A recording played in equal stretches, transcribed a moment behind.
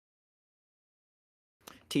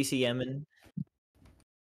TCM and.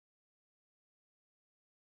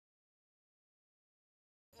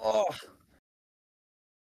 Oh.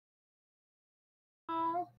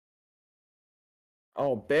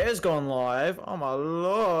 Oh, Bear's gone live. Oh my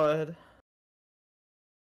lord.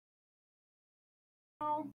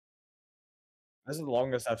 That's the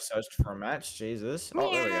longest I've searched for a match. Jesus.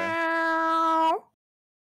 Oh, there we go.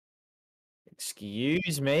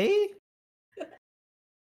 Excuse me?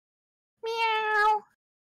 Meow.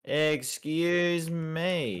 Excuse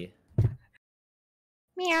me.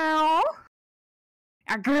 Meow.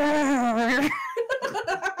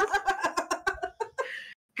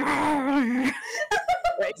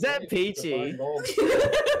 Wait, is that Peachy?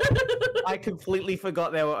 I completely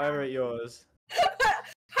forgot they were over at yours.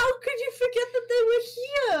 How could you forget that they were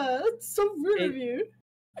here? It's so rude of you.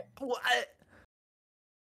 What?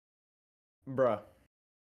 Bruh.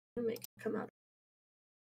 Make it come out.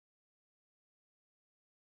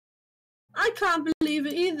 I can't believe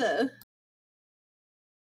it either.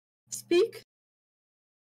 Speak.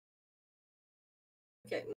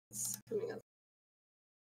 Okay, it's coming out.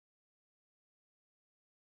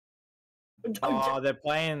 Oh, they're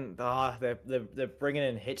playing. Oh, they're bringing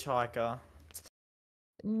in Hitchhiker.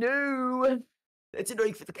 No, it's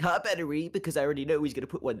annoying for the car battery because I already know he's gonna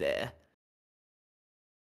put one there.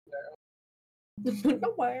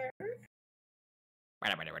 Where?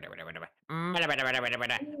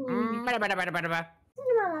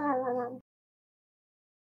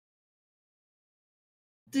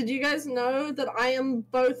 Did you guys know that I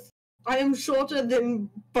am shorter than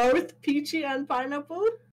both Peachy and Pineapple?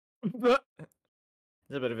 There's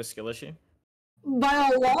a bit of a skill issue.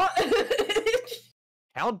 By a lot?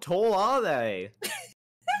 How tall are they?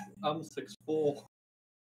 I'm 6'4".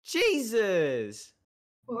 Jesus!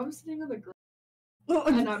 Well, I'm sitting on the ground.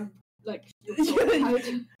 And I'm like,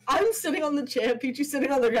 I'm sitting on the chair, Peachy's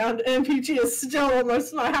sitting on the ground, and Peachy is still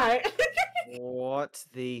almost my height. What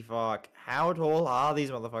the fuck? How tall are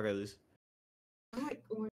these motherfuckers? I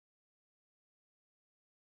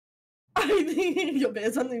think your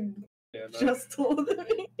bear's only just taller than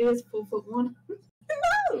me. It is 4'1".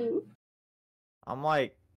 No! I'm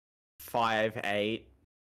like 5'8". I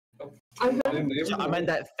I'm at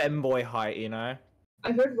that femboy height, you know?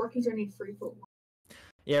 I heard Rocky's only 3'1".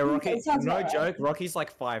 Yeah, Rocky. That sounds No about joke. Rocky's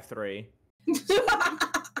like 5'3".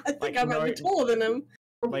 I think I might be taller than him.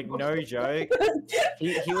 Like no joke.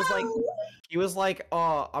 He was like,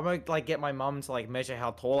 oh, I'm gonna like get my mum to like measure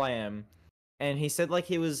how tall I am, and he said like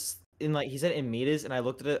he was in like he said in meters, and I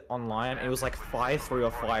looked at it online, and it was like 5'3"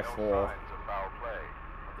 or 5'4".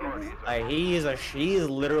 Like he is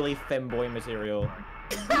literally femboy material.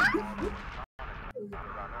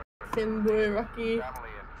 Femboy Rocky.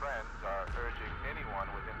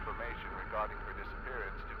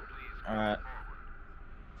 Alright.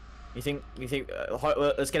 You think?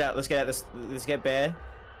 Let's get out. Let's get Bear.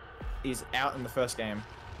 He's out in the first game.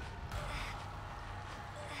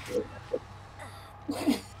 What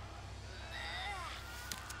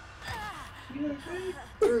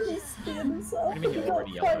do you mean you're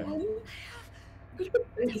already yellow?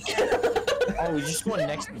 Oh, we just went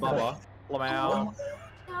next to Bubba. Lamau.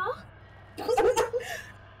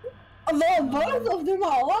 Although both of them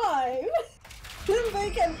are alive, they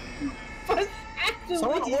can both actively.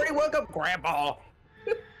 Someone already woke up Grandpa.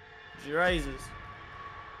 Jesus.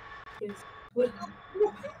 Yes. I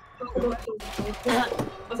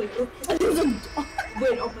was like,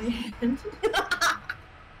 wait on my hand.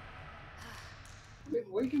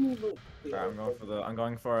 Where can you look? Alright, I'm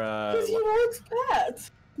going for Because he wants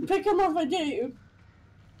pets. Pick him up, I dare you.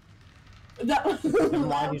 Never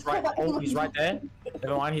mind, he's right. Oh, he's right there.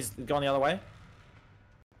 Never mind, he's gone the other way.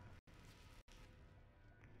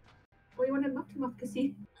 Well, you want to knock him off because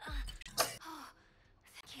he.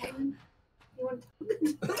 You want.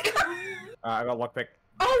 I got lockpick.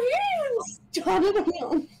 Oh, you started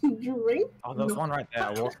on drink? Oh, there was one right there.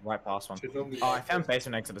 I walked right past one. Oh, I found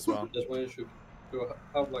basement exit as well. This one should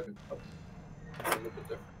have like a cup. A little bit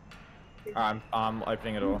different. I'm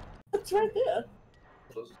opening it all. It's right there.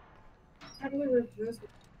 How do we reverse it?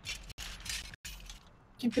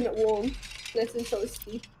 Keeping it warm, nice and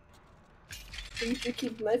toasty. I need to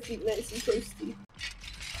keep my feet nice and toasty.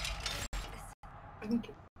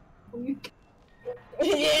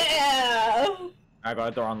 Yeah! I got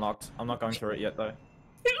a door unlocked. I'm not going through it yet though.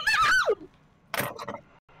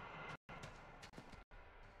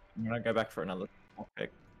 I'm gonna go back for another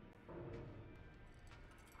pick.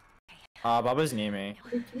 Bubba's near me.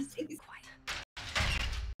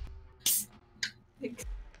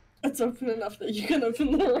 It's open enough that you can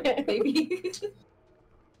open the ramp, baby.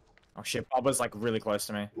 Oh shit, Bubba's like really close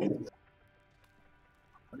to me.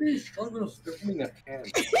 How do you struggle scribbling a can?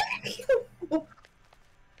 I'll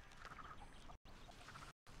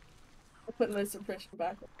put my suppression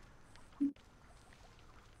back. Can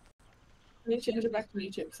you change it back to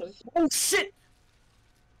YouTube? So Oh shit!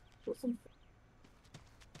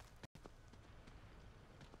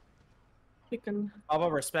 we can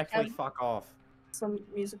Bubba, respectfully, fuck off. some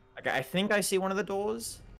music. Okay, I think I see one of the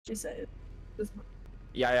doors. She said, "This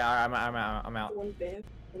Yeah, I'm out. one bed."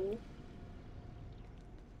 I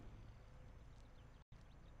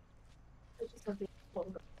just have the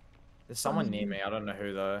one. There's someone near me. I don't know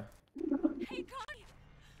who though. Hey, Connie!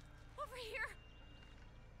 Over here!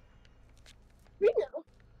 We know.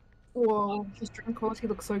 Whoa, his stream quality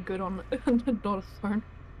looks so good on not a phone.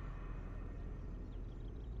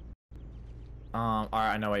 Alright,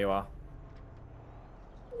 I know where you are.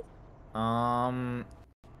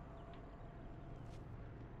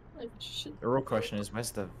 Like, shit. The real question is,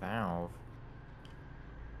 where's the valve?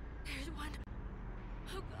 There's one.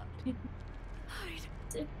 Oh god. Hide.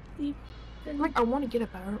 Like, I want to get it,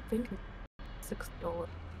 but I don't think it's $6.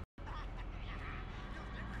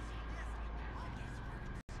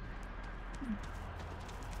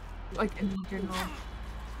 Like, in general.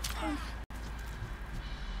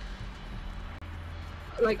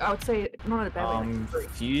 Like, I would say, not a bad way.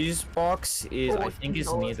 Fuse box is, I think,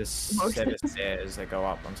 is near the $6. set of stairs that go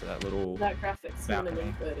up onto that little. That graphics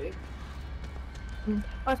balcony.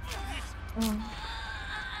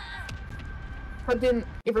 But then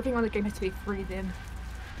everything on the game has to be free. Then,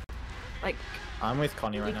 like, I'm with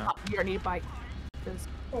Connie right now. you don't need to buy because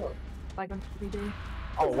like on DVD.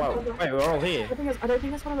 Oh wow! Wait, we're all here. I don't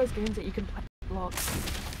think it's one of those games that you can play blocks.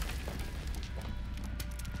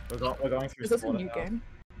 We're going through. Is this a Slaughter new now. game?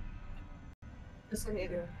 This one, yeah.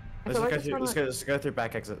 Let's go through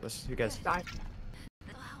back exit. Who cares? Die.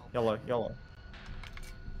 YOLO.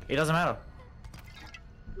 It doesn't matter.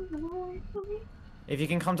 If you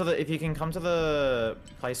can come to the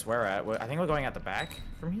place we're at, I think we're going out the back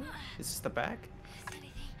from here. Is this the back?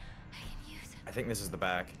 Anything I can use. I think this is the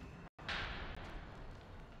back.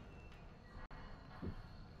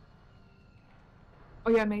 Oh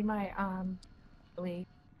yeah, I made my league.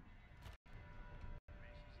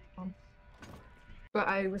 But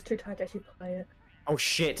I was too tired to actually play it. Oh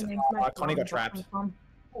shit! Connie got trapped.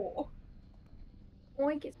 Oh,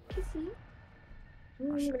 I get kissy. I'm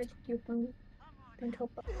gonna take your phone. Don't help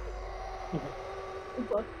us.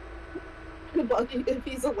 Buggy, if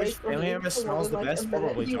he's away Which from family me, member for smells the like best? a minute,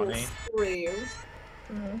 Probably he will Johnny. Scream.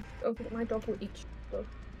 Okay, my dog will eat you.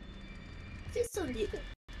 She's so little.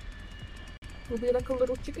 Will be like a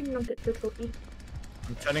little chicken nugget that will eat.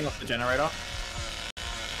 I'm turning off the generator.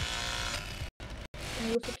 And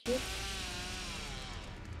you're so cute.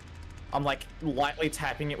 I'm like lightly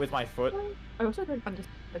tapping it with my foot. I also don't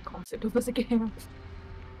understand the concept of this game.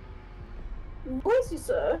 Bless you,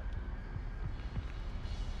 sir.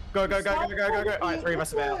 Go! Alright, 3 of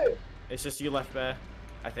us about. It's just you left, Bear.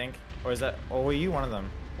 I think. Or is that? Or were you one of them?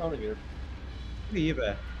 Only here. Who are you,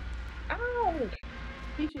 Bear? Ow!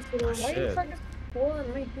 Peachy's little. Oh, Why are you shit. trying to pull on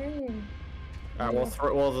my hand?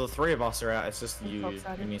 Alright, well, the 3 of us are out. It's just you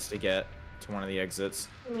outside. who needs to get to one of the exits.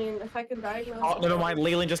 I mean, if I can diagnose. Oh, never mind.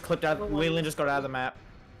 Leland just clipped out. Leland just got out of the map.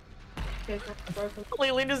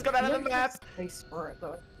 Leland just got out of the map. Face for it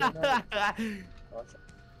though.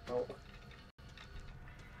 Oh.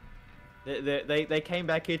 They came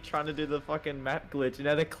back here trying to do the fucking map glitch, and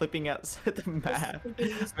now they're clipping outside the map.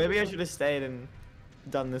 Maybe I should have stayed and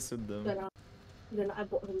done this with them. Then I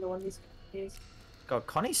bought him the one these days. God,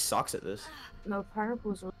 Connie sucks at this. No,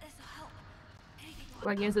 Pineapple's This'll help. Anything will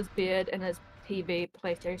like he has his bed and his TV,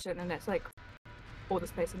 PlayStation, and that's like all the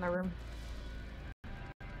space in the room.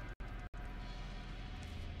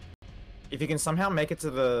 If you can somehow make it to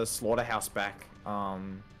the slaughterhouse back,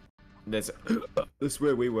 there's this is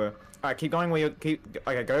where we were. Alright, keep going where you okay,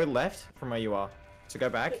 go left from where you are. So go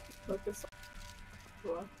back.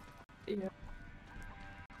 Yeah.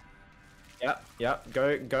 Yep.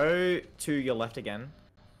 Go to your left again.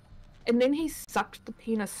 And then he sucked the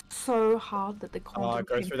penis so hard that the condom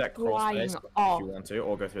Go came through that crawl flying space if off. you want to,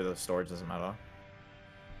 or go through the storage, doesn't matter.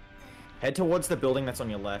 Head towards the building that's on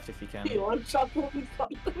your left if you can. You want chocolate with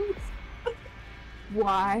condoms?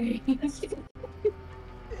 Why?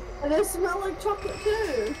 And they smell like chocolate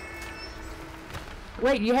too.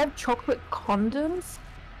 Wait, you have chocolate condoms?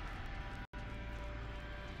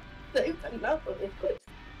 They've been up with it.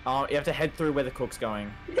 You have to head through where the cook's going.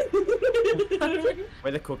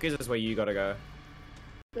 Where the cook is where you gotta go.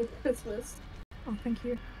 Merry Christmas. Oh, thank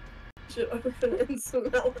you. Should open it and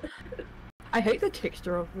smell it. I hate the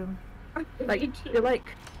texture of them. Like, they're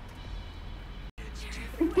like...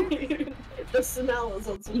 the the smell is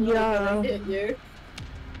what's Yeah. gonna hit you.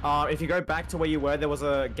 If you go back to where you were, there was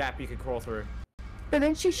a gap you could crawl through. But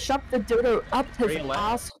then she shoved the dildo up his Three left.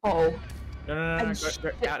 asshole. No, And go, shit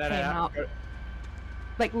out. came out. Go.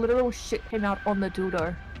 Like literal shit came out on the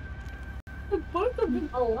dildo. Both of them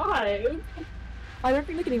alive. I don't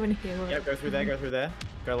think they can even hear it. Yeah, go through there.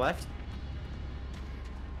 Go left.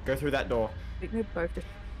 Go through that door. I think they're both just...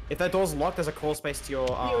 If that door's locked, there's a crawl space to your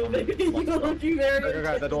You're locked door. looking very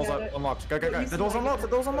Go. The door's interested at it. unlocked. Go. The door's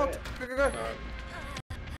unlocked. Go.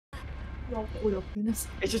 Oh, your penis.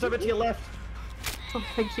 It's just over to your left. Oh,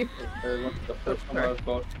 thank you. The first one I've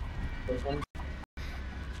got. First one.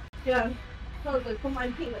 Yeah. Totally, for my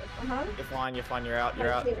penis, uh-huh. You're fine. You're out.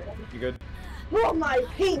 You good? For my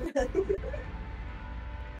penis!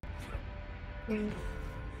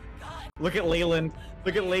 Look at Leland.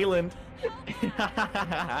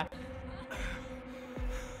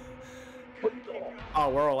 Oh,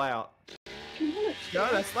 we're all out. No,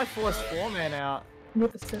 that's my fullest floor man out.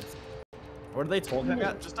 Never since. What are they talking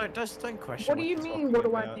about? Just don't question. What do you they're mean, talking what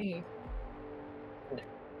do I about. mean?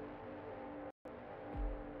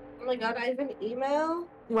 Oh my god, I have an email.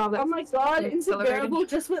 Wow, that's... Oh my god, accelerating. Instagram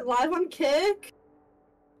just went live on Kick.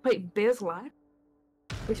 Wait, Bear's live?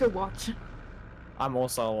 We should watch. I'm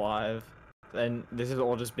also alive, and this is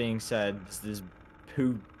all just being said. This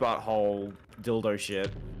poo butthole dildo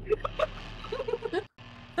shit.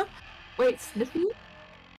 Wait, Sniffy?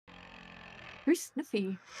 Who's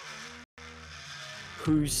Sniffy?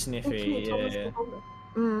 Who's Sniffy? Yeah.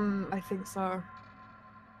 I think so.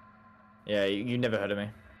 Yeah, you never heard of me.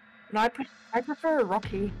 No, I prefer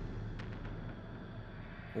Rocky.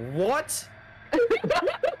 What?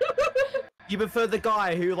 You prefer the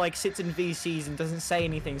guy who like sits in VCs and doesn't say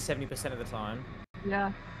anything 70% of the time?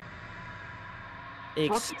 Yeah.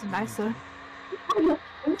 Rocky's nicer. No,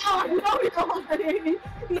 you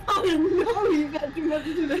got too much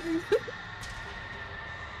to do.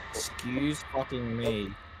 Excuse fucking me.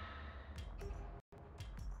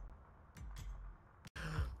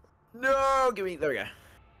 No, give me. There we go.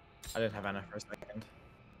 I didn't have Anna for a second.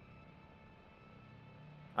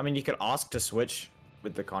 I mean, you could ask to switch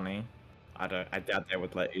with the Connie. I doubt they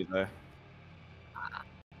would let you though.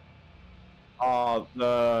 Oh,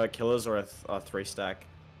 the killers are a 3-stack.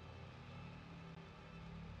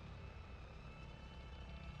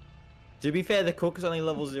 To be fair, the cook is only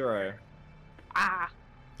level 0. Ah!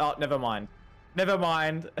 Oh, never mind. Never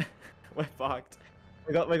mind. We're fucked.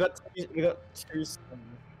 We got two.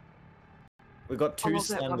 We got two love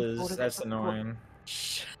that one slenders. border, That's that's annoying.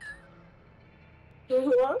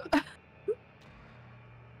 What?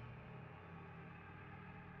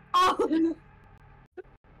 Oh!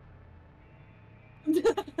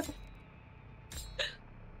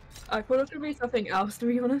 I thought it was gonna be something else, to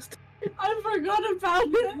be honest. I forgot about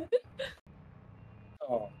it!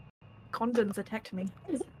 Oh. Condons attacked me.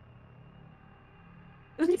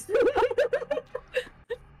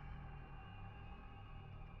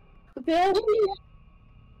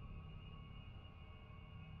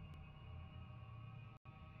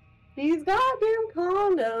 These goddamn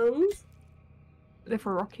condoms! They're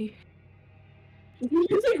for Rocky.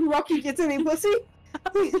 You think Rocky gets any pussy?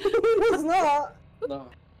 He does not. No.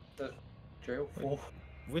 The jail for.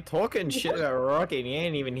 We're talking shit about Rocky and he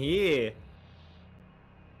ain't even here.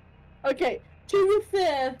 Okay, to be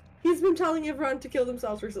fair, he's been telling everyone to kill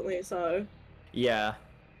themselves recently, so Yeah.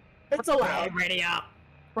 it's allowed. Ready up.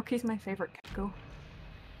 Rocky's my favorite cat girl.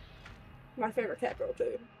 My favorite cat girl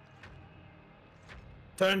too.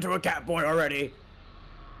 Turn into a cat boy already.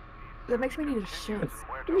 That makes me need a sheriff.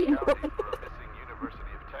 Muerto County for a missing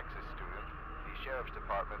University of Texas student. The sheriff's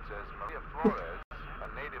department says Maria Flores, a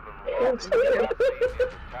native of the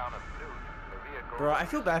town of Newt, a vehicle... Bro, I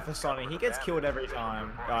feel bad for Sonny. He gets killed every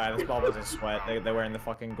time. Oh yeah, this bubbles a sweat. They're wearing the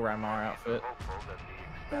fucking grandma outfit.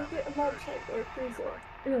 Don't get a motorcycle, please.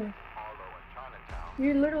 Yeah.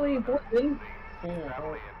 You literally bought them.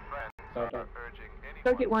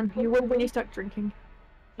 Go get one. You will when you start drinking.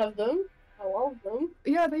 Have them? I love them.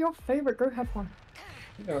 Yeah, they're your favorite. Go have one.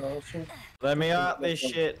 Let me out this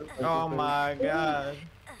shit. Oh my god.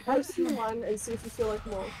 Have some one and see if you feel like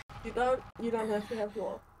more. If you don't have to have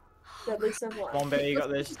more. At least have one. Come on, baby, you got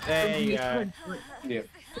this. There you go. Yeah.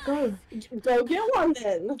 Go. Go get one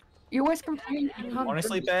then. You always complain. You can't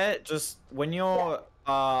Honestly, drink. Bear, just when you're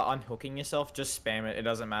unhooking yourself, just spam it. It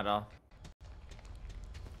doesn't matter.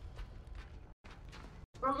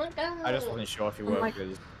 Oh my god. I just wasn't sure if you were like-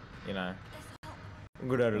 because, you know, I'm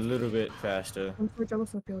good at it a little bit faster. I'm so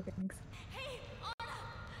jealous of your gangs.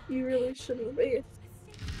 You really shouldn't be.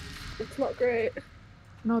 It's not great.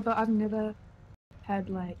 No, but I've never had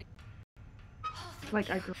like like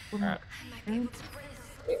I grew up with Alright. I might be able to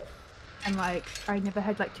breathe. and like I never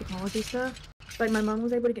had like technology stuff. Like my mum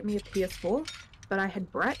was able to get me a PS4, but I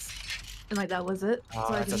had brats, and like that was it. Oh,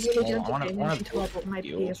 so I that's a didn't really small- get I wanna- into gaming I wanna until I put bought my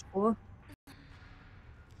heels. PS4.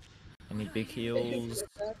 Any big heals?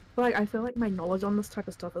 But like I feel like my knowledge on this type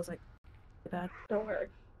of stuff is like bad. Don't worry,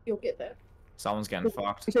 you'll get there. Someone's getting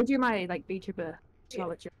fucked. I showed you my like VTuber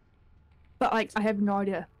challenge, but like I have no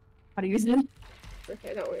idea how to use it.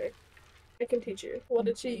 Okay, don't worry. I can teach you. What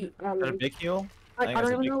did she? Is that a big heal? Like, think I that's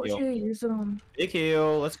a don't big know what deal. to use it on. Big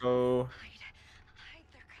heal, let's go. Hide,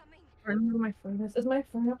 they're coming. I don't know where my phone is. Is my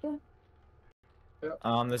phone up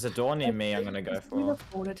there? There's a door near me I'm gonna go We for.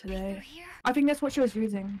 recorded They're today. here. I think that's what she was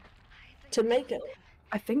using. To make it.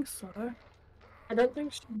 I think so. I don't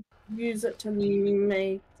think she use it to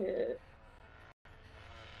make it.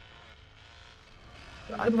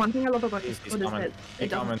 The one thing I love about He's Discord is coming. that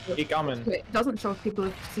Keep coming. Keep coming. it doesn't show if people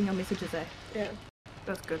have seen your messages there. Yeah.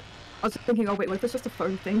 That's good. I was thinking, oh wait, what if it's just a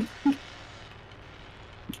phone thing?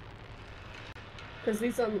 Because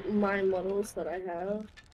these are my models that I have.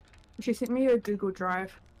 She sent me a Google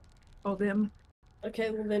Drive of them.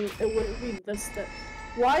 Okay, well then it wouldn't be this step.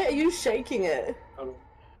 Why are you shaking it? Oh,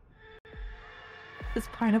 It's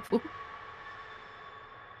pineapple.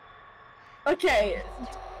 Okay.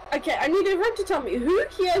 Okay, I need everyone to tell me, who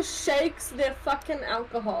here shakes their fucking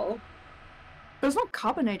alcohol? But it's not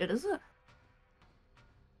carbonated, is it?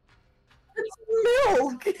 It's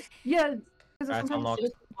milk! Yeah, because Alright, it's sometimes unlocked.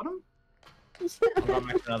 at the bottom. I'm going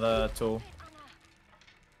back to another tool.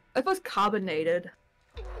 If it was carbonated,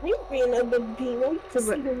 You've been a bambino to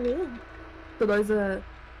see the meal. so those are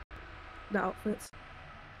the outfits.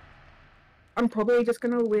 I'm probably just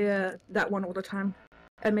gonna wear that one all the time,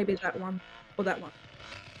 and maybe that one or that one.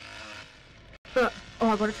 But oh,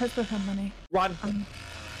 I gotta transfer her money. Run!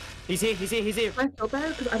 He's here, he's here, he's here! I felt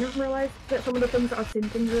bad because I didn't realize that some of the things that I was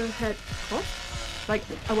sending her had cost. Like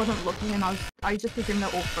I wasn't looking, and I just presumed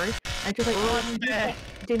they're all free. And she's like, Run there!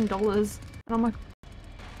 $10, and I'm like,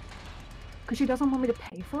 because she doesn't want me to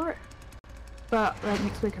pay for it. But like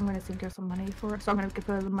next week I'm gonna send her some money for it, so I'm gonna give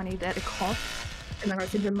her the money that it costs, and then I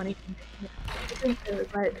send her money.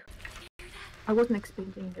 Like I wasn't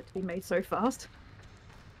expecting it to be made so fast,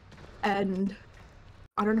 and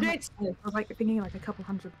I don't know. How much I was like thinking like a couple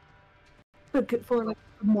hundred, but for like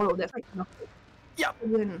a model that's like nothing. Yep.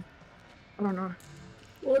 And then I don't know.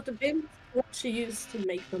 Well, it depends what she used to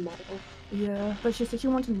make the model. Yeah, but she said she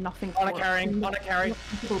wanted nothing. On a for it. carrying, on a carry.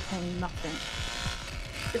 People paying nothing.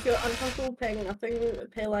 If you're uncomfortable paying nothing,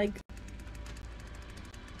 pay like...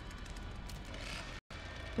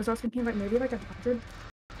 Because I was thinking like maybe like 100.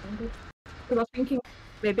 Because I was thinking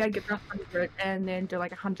maybe I'd give her 100 and then do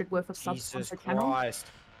like 100 worth of subs on Jesus her channel. Christ.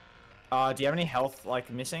 Do you have any health, like,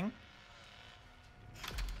 missing?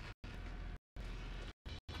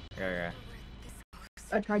 Okay.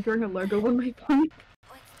 I tried drawing a logo on my phone.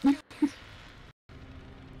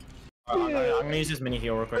 Alright, I'm gonna use this mini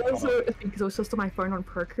heal real quick. Hold on. Also, because it was just on my phone on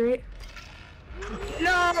Procreate.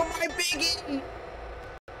 No, my biggie!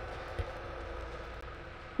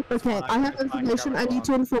 Okay, Fine, I have fine, information I carry need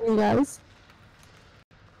to inform you guys.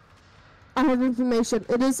 I have information.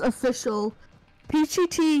 It is official.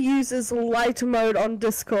 PGT uses light mode on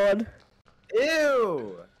Discord.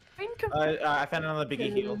 Ew! Think of I found another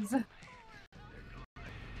biggie heal. Because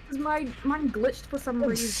mine glitched for some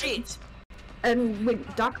reason. Shit! And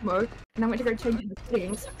went dark mode, and I went to go change the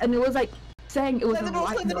settings, and it was like saying it was in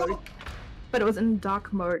light mode, but it was in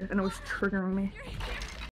dark mode, and it was triggering me.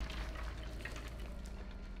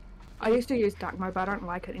 I used to use dark mode, but I don't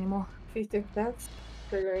like it anymore. If you think that's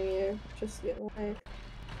triggering you, just get away.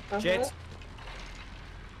 Shit!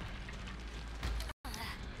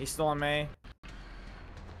 He's still on me.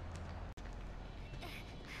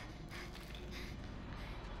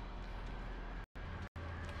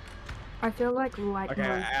 I feel like light Okay,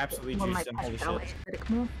 mode I absolutely on my juiced him, holy pastel shit. aesthetic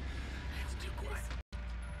more.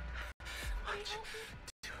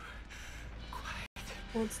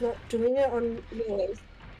 Well, it's not doing it on yours.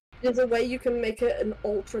 There's a way you can make it an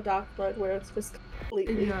ultra dark mode where it's just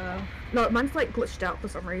completely... Yeah. No, mine's like glitched out for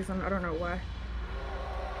some reason. I don't know why.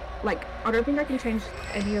 Like, I don't think I can change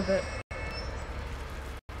any of it.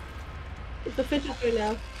 It's a fidget spinner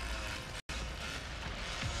now.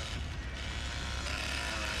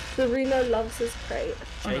 Serena loves his crate.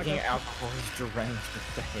 Taking alcohol is deranged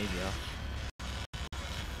behavior.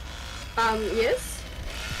 Yes?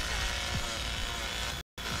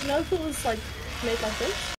 You know if it was like made like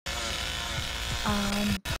this?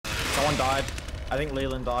 Someone died. I think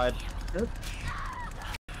Leland died. Good.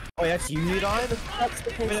 Oh, that's you who died? That's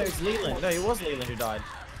the case. Wait, no, it's Leland. No, it was Leland who died.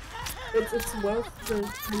 It's worth the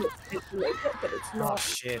time it takes to make it, but it's Oh not.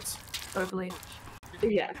 shit. Overly.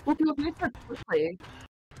 Yeah. Well, people made it quickly.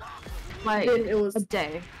 Like, Then it was a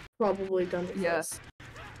day. probably done it Yeah. first.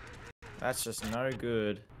 That's just no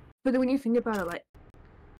good. But then when you think about it, like,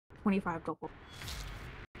 $25.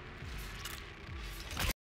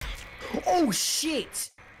 Oh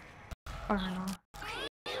shit! I don't know.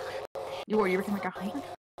 You reckon like 100?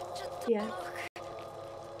 Yeah.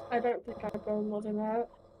 I don't think I'd go more than that.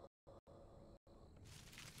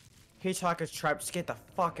 Hitchhiker's Trap scared the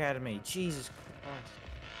fuck out of me. Jesus Christ.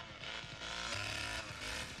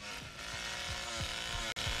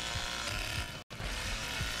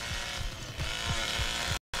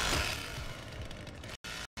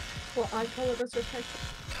 What eye color does your character?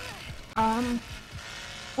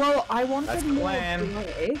 Well, I wanted That's the more plan.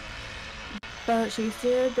 gray, but she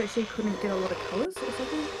said that she couldn't get a lot of colors or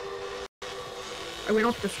something. I went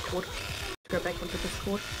off Discord to go back onto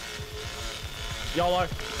Discord. YOLO.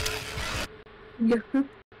 Yeah.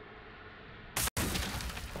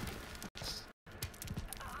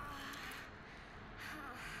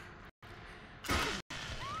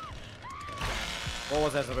 What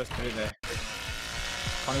was I supposed to do there?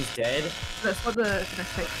 Connie's dead? That's what the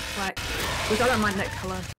next take is like. Which I don't mind that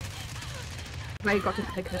color. They got to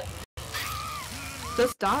pick it.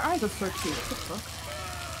 Those dark eyes are so cute. What the fuck?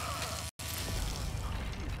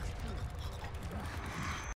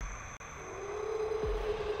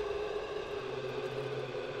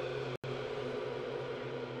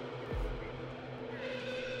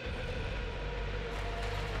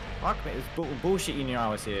 Fuck me, it's bullshit you knew I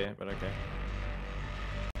was here, but okay.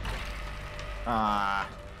 Ah.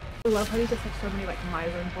 I love how you just have so many like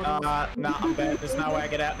miser bottles. Nah, I'm bad. There's no way I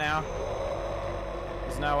get out now.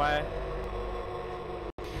 There's no way.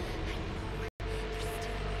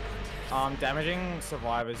 Damaging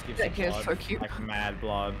survivors gives That you kid's blood, so cute. like mad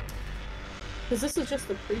blood. Because this is just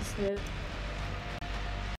the preset.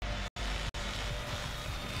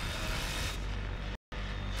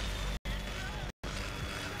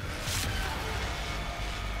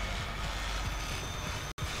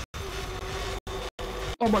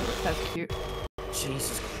 Oh my god, that's cute.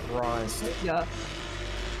 Jesus Christ. Yeah.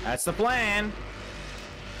 That's the plan.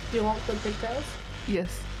 Do you want the pigtails?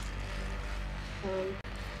 Yes.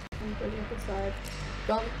 I'm putting it aside.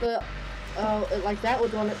 Want the like that,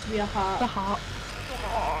 would want it to be a heart. The heart.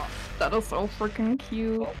 Oh, that is so freaking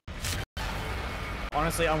cute.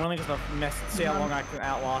 Honestly, I'm willing just to see how long I can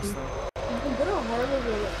outlast them. You can put a heart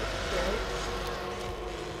over it.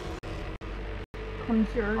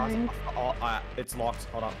 Conjuring. It's locked.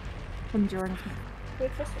 Hold up. Conjuring.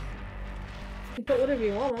 Wait, first. You put whatever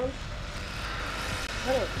you want on.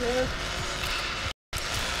 I don't care.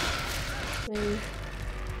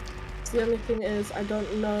 The only thing is, I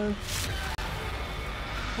don't know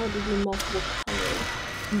how to do multiple colors.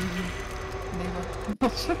 Never.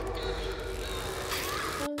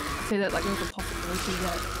 Say that like there's a possibility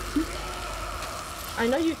that. I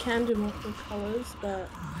know you can do multiple colors, but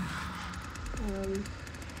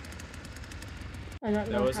I don't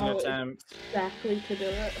There know was an how attempt. exactly to do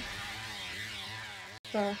it.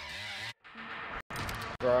 So,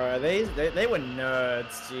 Bro, they were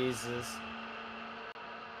nerds, Jesus.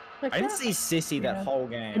 like I didn't that. see Sissy that Yeah. whole I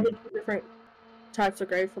game. did different types of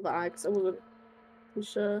grey for the eye because I wasn't too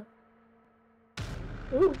sure.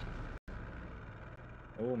 Ooh,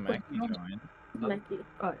 Oh, Mackie joined. Mackie.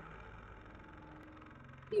 Oh.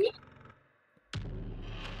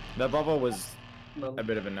 The Bubba was a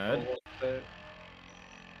bit of a nerd.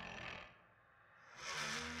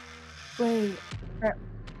 Wait. That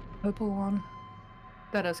purple one.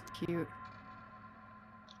 That is cute.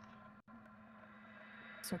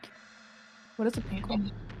 So cute. What is the pink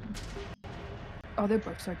one? Oh, they're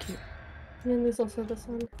both so cute. And then there's also this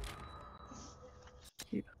one.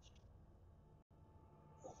 Cute.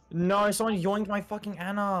 No, someone yoinked my fucking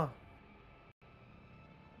Anna.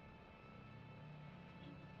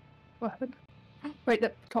 What happened? Wait,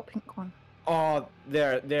 that top pink one. Oh,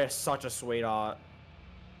 they're such a sweetheart.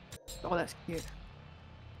 Oh, that's cute.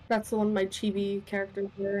 That's the one my chibi character is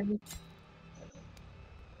wearing.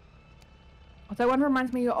 Oh, that one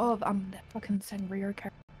reminds me of that fucking Sanrio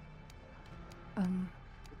character. Can't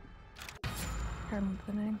remember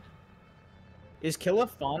the name. Is Killer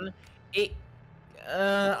fun?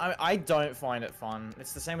 I don't find it fun.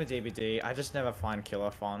 It's the same with DVD. I just never find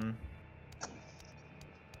Killer fun.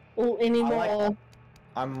 Or anymore.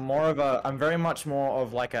 I'm very much more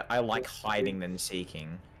of like I like hiding than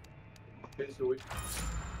seeking.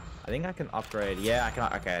 I think I can upgrade. Yeah, I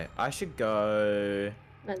can. Okay, I should go.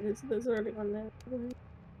 No, there's already one there.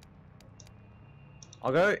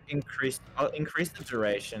 I'll go increase. I'll increase the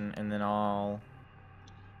duration, and then I'll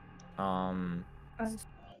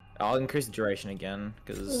increase the duration again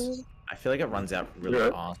because I feel like it runs out really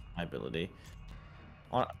fast. My ability.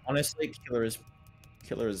 Honestly, killer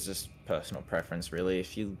is just personal preference, really.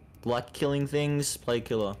 If you like killing things, play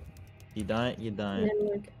killer. You don't, you don't. And then,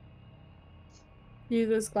 like, you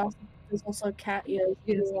those glasses. There's also cat ears.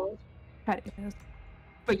 Yes. as well. Cat ears.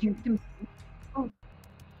 But you can. Oh,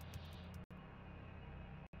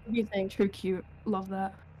 What do you think? too cute. Love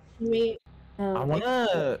that. Me. I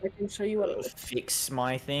wanna I can show you what it looks fix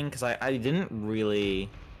my thing because I didn't really.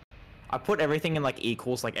 I put everything in like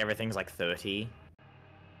equals, like everything's like 30.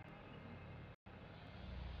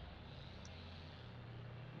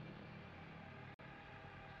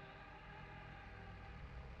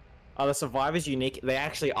 The survivor's unique. They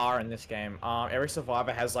actually are in this game. Every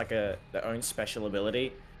survivor has like their own special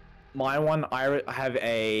ability. My one, I have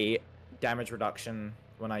a damage reduction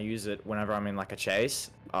when I use it whenever I'm in like a chase.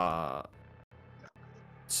 So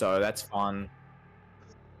that's fun.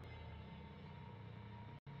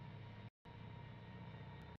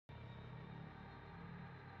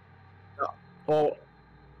 Well,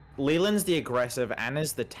 Leland's the aggressive,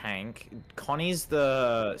 Anna's the tank, Connie's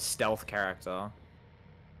the stealth character,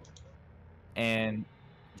 and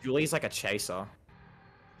Julie's like a chaser.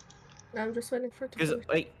 I'm just waiting for it to Because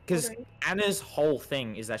finish. Okay. Anna's whole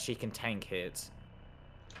thing is that she can tank hits.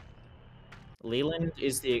 Leland's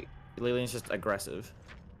just aggressive.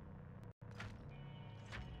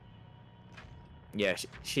 Yeah,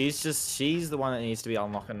 she's the one that needs to be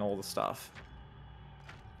unlocking all the stuff.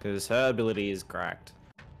 Because her ability is cracked.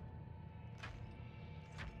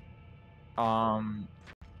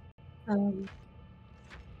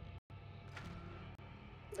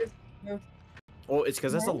 It's- no. Well, it's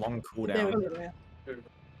because there's a Right. long There we cooldown. go.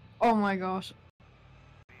 Oh my gosh.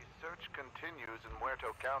 The search continues in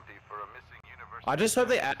Muerto County for a missing university. I just hope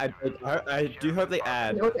they add. I do hope they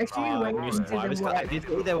add It was actually like new into the survivors. I world. did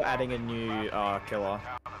see they were adding a new killer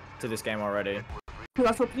to this game already. Because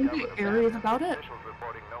I was looking at the areas about it,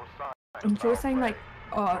 and she was saying like,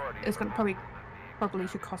 it's gonna probably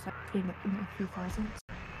should cost like in a few thousands.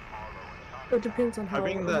 It depends on how.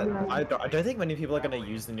 Hoping that I don't think many people are gonna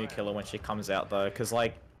use the new killer when she comes out though, because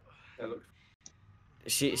like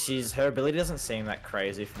her ability doesn't seem that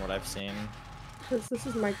crazy from what I've seen. Because this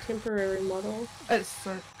is my temporary model. It's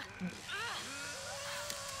so.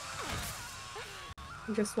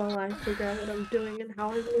 Just while I figure out what I'm doing and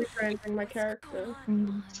how I'm rebranding my character.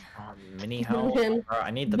 Oh, mini hell. Man, Bro,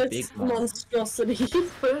 I need the big This one. monstrosity. So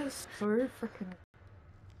freaking.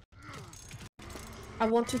 I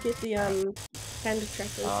want to get the panda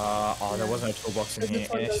trackers. Oh, there was no toolbox in This here.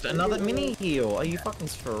 one And it's doesn't another do mini heal. Are you fucking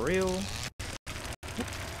for real?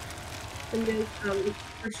 And there's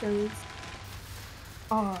expressions.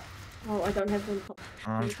 Oh, Oh, I don't have them.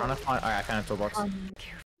 I'm trying to find. I can't have toolbox.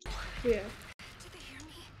 Yeah.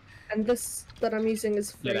 And this that I'm using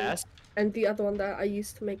is free. Dead ass. And the other one that I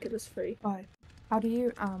used to make it is free. oh. How do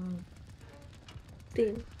you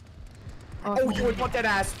Steam. What dead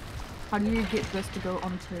ass? How do you get this to go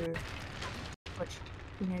onto Twitch?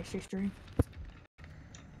 You know, she stream.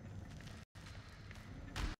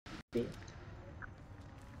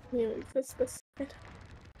 Yeah, press this.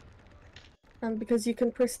 Because you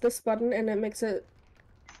can press this button and it makes it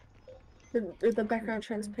the background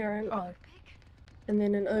transparent. Oh, And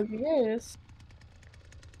then in OBS,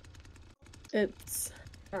 it's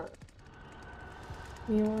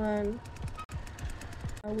new one,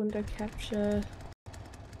 window capture,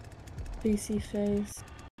 BC face,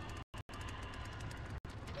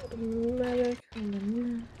 automatic, and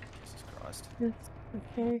then Jesus Christ. that's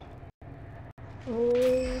okay. Oh,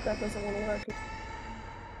 that doesn't want to work.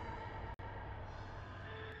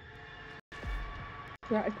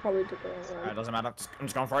 Yeah, I probably did the wrong one. Alright, doesn't matter. I'm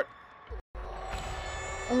just going for it.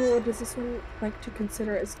 Oh, does this one like to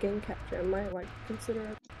consider it as game capture? I might like consider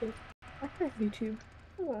it. I have YouTube.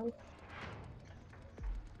 Oh well.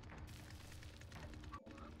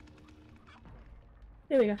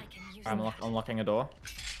 There we go. I'm unlocking a door.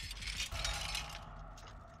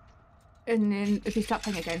 and then if you start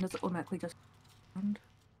playing a game, does it automatically just? I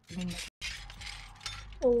mean,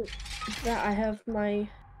 Oh, yeah, I have my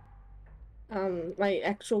my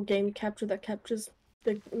actual game capture that captures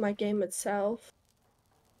my game itself.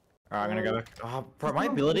 Alright, I'm gonna go. Oh, bro, my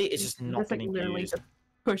ability is just not That's, like, getting literally used. just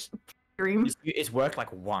push stream. It's worked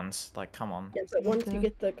like once. Like, come on. Yeah, so once you Okay.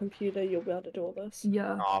 get the computer, you'll be able to do all this.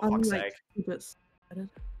 Yeah. Oh, I'm fuck's like sake. a bit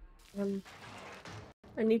excited.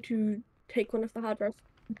 I need to take one of the hard drives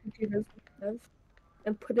from the computers we have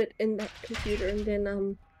and put it in that computer, and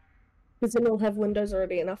then because then we'll have Windows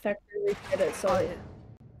already in our factory reset it, so Oh, yeah.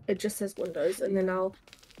 it just says Windows, and then I'll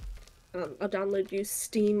download you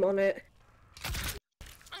Steam on it.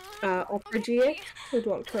 Opera GX. Who do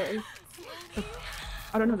you want Chrome?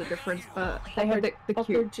 I don't know the difference, but they have the Opera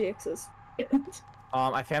cute. GXs.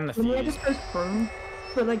 I found the When I fuse. just goes Chrome,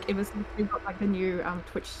 but like ever since we got like the new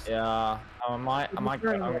Twitch. Yeah, I might go.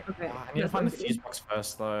 Okay. I need to find the fuse box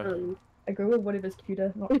first though. I go with whatever's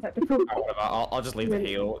cuter, not technical. Alright, whatever. I'll just leave the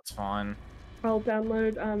heal. It's fine. I'll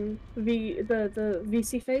download the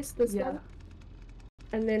VC face, this Yeah. one,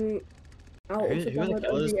 and then I'll Who also are the download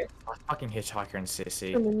killers? OBS. Fucking Hitchhiker and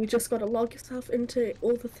Sissy. And then you just gotta log yourself into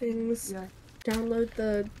all the things. Yeah. Download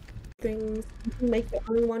the things. You can make your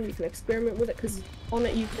own one. You can experiment with it because on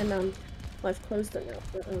it you can I've closed it now,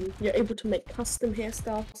 but you're able to make custom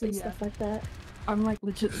hairstyles and stuff like that. I'm like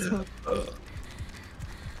legit so.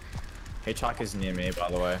 Hitchhiker's near me,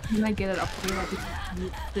 by the way. When I get it up here,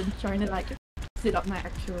 like been trying to like set up my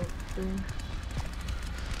actual thing.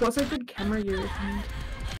 What's a good camera you recommend?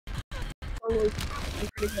 Oh,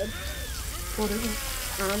 pretty good. What is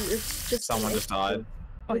it? It's just Someone just died.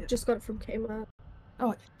 I just got it from Kmart.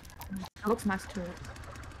 Oh, it looks nice too.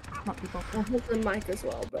 Not people. I have the mic as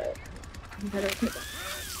well, but I don't put that.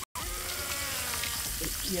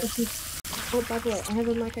 Yeah. Oh, by the way, I have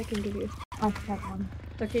a mic I can give you. I have one.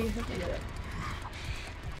 Okay, you have to get it.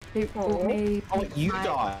 They bought me Oh, you my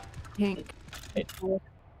died. pink. Pink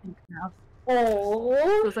now. Oh,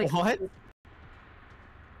 So it's like What?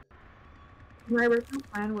 my original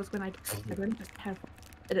plan was when I didn't just have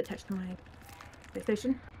it attached to my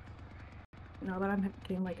PlayStation. Now that I'm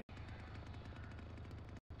getting like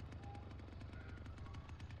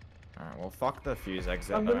Alright, well, fuck the fuse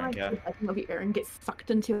exit. I I'm gonna don't like care. open up the air and get sucked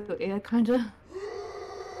into your air, kinda.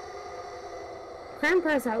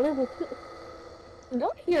 Grandpa's at level 2.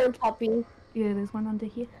 Look here, Poppy. Yeah, there's one under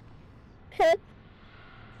here.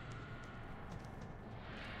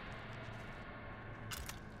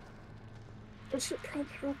 I should probably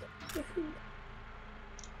roll the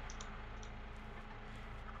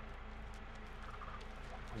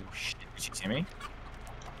Oh shit, did she see me?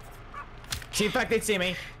 She in fact did see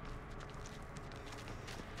me!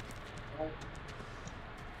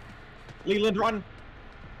 Leland, run!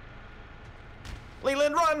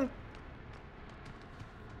 Leland, run!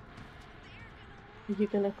 You're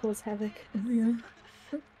gonna cause havoc. Yeah.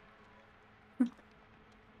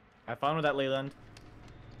 Have fun with that, Leland.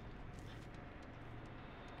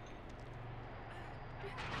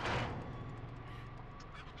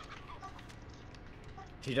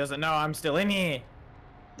 She doesn't know I'm still in here.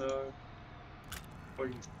 No. Oh,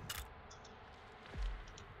 you...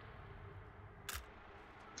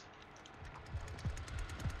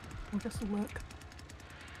 I'll just look.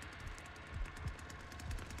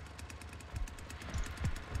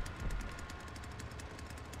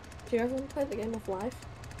 Do you guys want to play the game of life?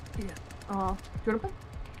 Yeah. Do you wanna play?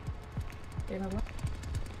 Game over.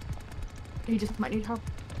 You just might need help.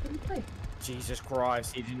 Let me play. Jesus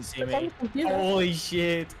Christ, he didn't see It's on me. the computer. Holy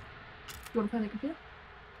shit. You wanna play on the computer?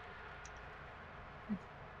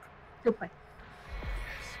 Go play.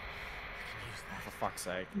 For fuck's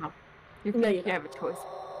sake. No. You No, you have a choice.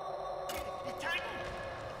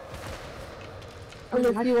 And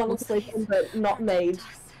if you want to sleep in but not made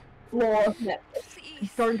floor Netflix. Please.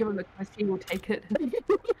 Don't give him a choice, he will take it.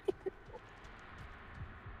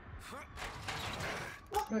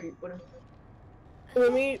 No, you wouldn't.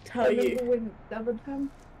 Let me tell you. When the other time.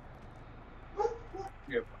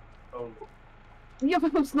 Yeah. Oh. Yeah,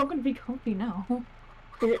 but it's not gonna be comfy now.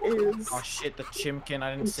 It is Oh shit, the chimkin,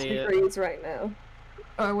 I didn't see 2 it. degrees right now.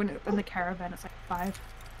 Oh, when in the caravan it's like 5.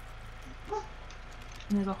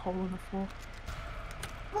 And there's a hole in the floor.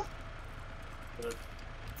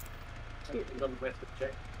 Another method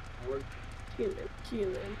check. Work.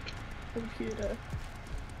 Human. Computer.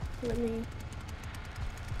 Let me...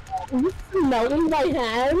 Are you smelling my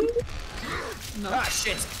hand? No, Ah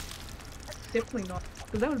shit! definitely not.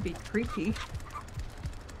 Because that would be creepy.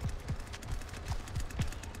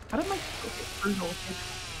 I don't like brutal.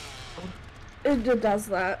 It does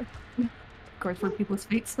that. Goes through people's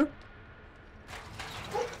feet.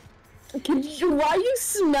 Why are you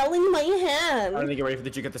smelling my I don't hand? think you're ready for the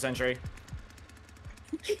Duke of the Century.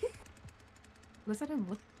 At least I didn't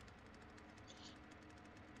look.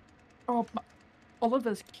 Oh, but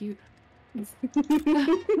Oliver's cute.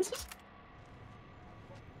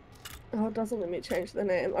 Oh, it doesn't let me change the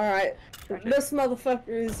name. Alright. This motherfucker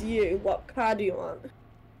is you. What car do you want?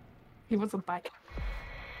 He wants a bike.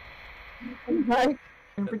 Like,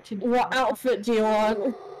 And Richard. what outfit do you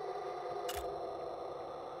want?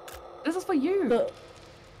 This is for you. The...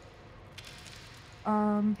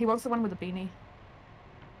 He wants the one with the beanie.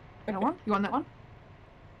 That one? You want that one?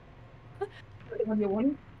 What do you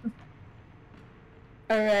want?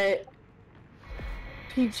 Alright.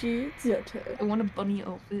 Peachy, it's your turn. I want a bunny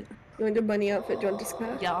outfit. You want the bunny outfit? Do you want this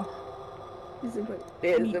card? Yeah. Here's the bunny.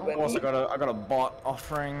 There's the Of course, bunny. I got a bot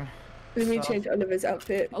offering. Let me stuff. change Oliver's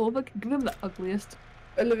outfit. Oliver, give him the ugliest.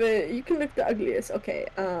 Oliver, you can look the ugliest. Okay,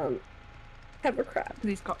 have a crab. Because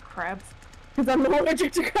he's got crabs. Because I'm not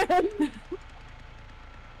allergic to crab.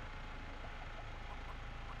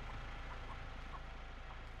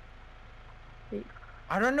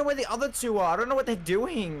 I don't know where the other two are. I don't know what they're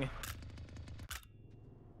doing.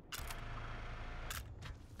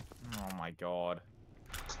 Oh my god.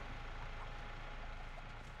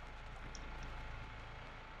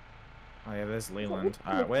 Oh yeah, there's Leland.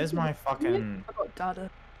 Alright, where's my fucking I got data.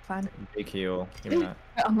 Fine. big heal? Give me that.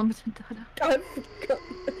 Unlimited data. I forgot.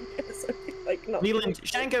 Yes, I feel like not. Leland,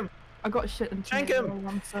 shank him! I got shit in Shank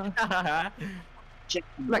him! so Check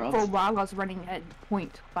like for a while I was running at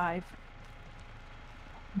 0.5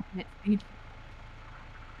 net speed.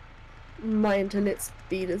 My internet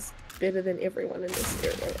speed is better than everyone in this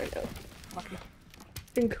area right now, Lucky.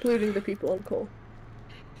 including the people on call.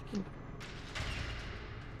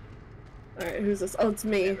 Alright, who's this? Oh, it's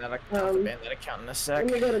me. Ban that account in a sec.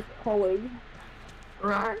 Oh my god, it's Hollow.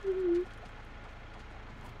 Right.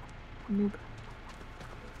 Noob.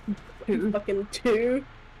 Two. Fucking 2.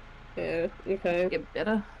 Yeah, okay. Get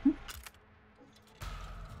better.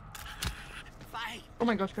 Oh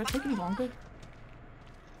my gosh, could I take any longer?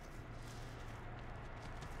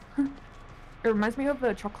 It reminds me of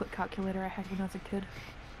a chocolate calculator I had when I was a kid.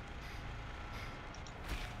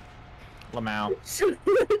 Lamau.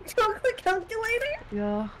 Chocolate calculator?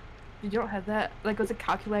 Yeah. You don't have that? Like, it was a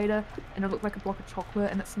calculator, and it looked like a block of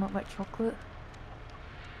chocolate, and it smelled like chocolate.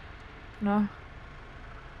 No?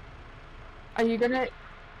 Are you gonna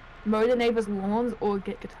mow the neighbors' lawns, or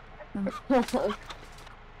get guitar?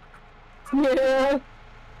 Yeah.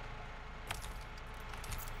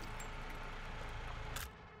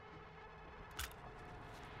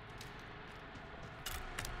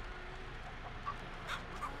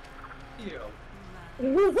 Yeah.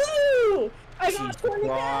 Woohoo! I got Jesus 20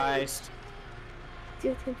 Christ.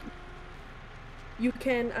 guys! You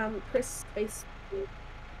can press space to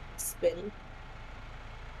spin.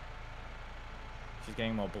 She's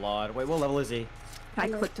getting more blood. Wait, what level is he?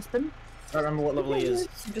 Can I click to spin? I don't remember what level he is.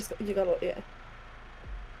 You gotta, yeah.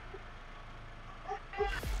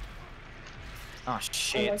 Oh I like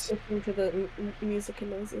shit. listening to the music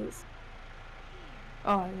and noises.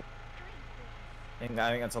 Oh, I think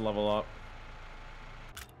that's a level up.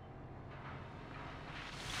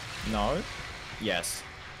 No? Yes.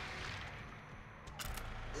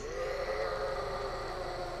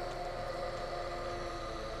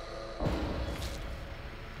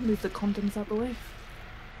 move the contents out the way.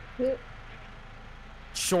 Yeah.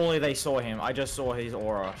 Surely they saw him. I just saw his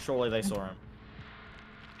aura. Surely they saw him.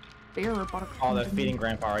 They are robotic. Oh, they're feeding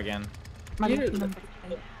Grandpa again. Might You- be number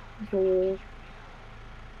 8. Cool.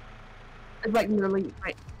 It's like literally,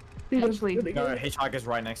 like, literally, No, Hitchhiker's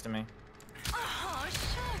right next to me. Oh,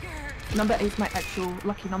 sugar. number 8 is my actual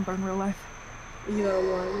lucky number in real life. You got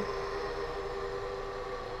one.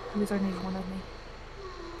 There's only one of me.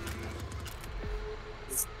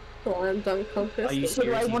 Slam dunk contest. Are you So do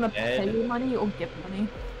I Seriously want to dead? pay money or get money?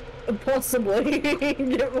 Possibly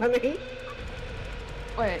get money.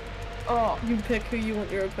 Wait, oh, You pick who you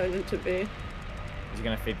want your opponent to be. Is he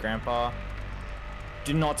gonna feed Grandpa?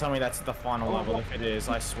 Do not tell me that's the final level. If it is,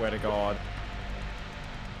 I swear to God.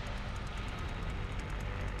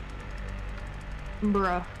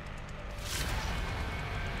 bruh.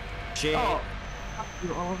 Shit. Oh, fuck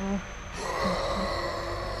you, Oliver.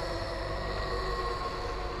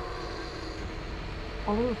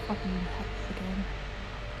 Oliver fucking heck again.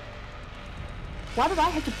 Why did I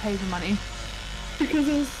have to pay the money? Because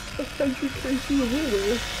it was a country crazy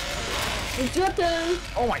winner. It's your turn.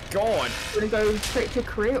 Oh my God. Gonna go straight to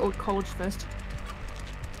career or college first?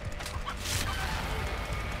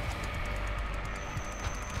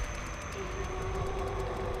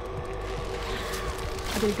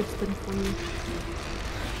 I did a good spin for you.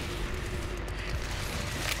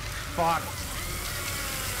 Fuck.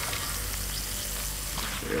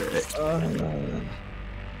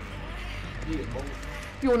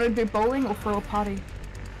 You want to do bowling or throw a party?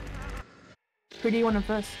 Who do you want to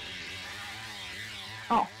first?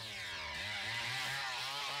 Oh.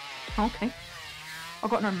 Okay. I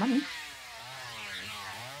got no money.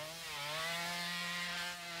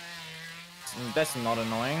 That's not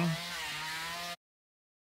annoying.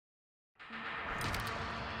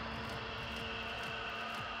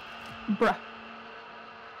 Bruh.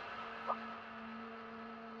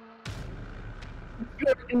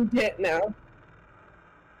 You're in debt now.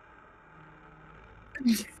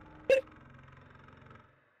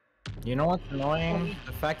 You know what's annoying?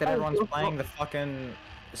 The fact that everyone's playing the fucking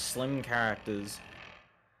slim characters.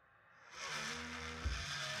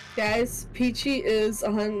 Guys, Peachy is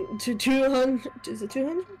 200. Is it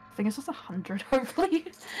 200? I think it's just 100, hopefully.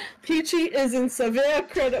 Peachy is in severe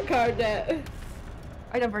credit card debt.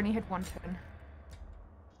 I've only had one turn.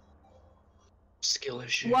 Skill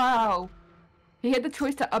issue. Wow. He had the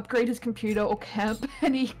choice to upgrade his computer or camp,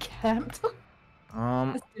 and he camped.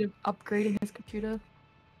 Instead of upgrading his computer.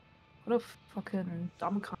 What a fucking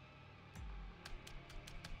dumb cunt.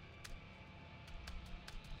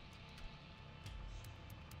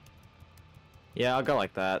 Yeah, I'll go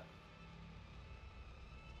like that.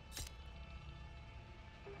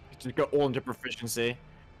 Just go all into proficiency.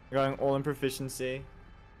 Going all in proficiency.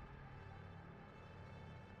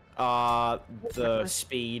 The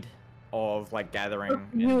speed of like gathering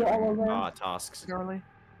and doing, tasks. Girly.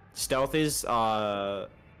 Stealth is toggling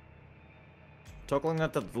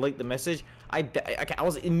that to delete the message. Okay, I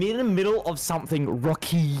was in the middle of something,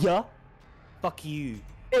 Rockia. Fuck you.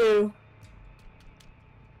 Ew.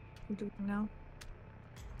 I'm doing it now.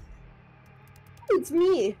 It's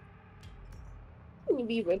me. Let me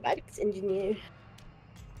be robotics engineer.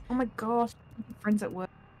 Oh my gosh, friends at work.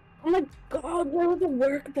 Oh my god, we're the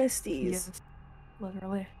work besties. Yes,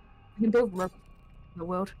 literally. We can both work in the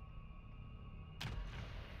world.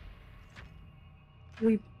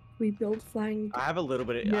 We build flying. I have a little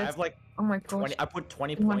bit. I Yes. have like Oh my gosh. 20. I put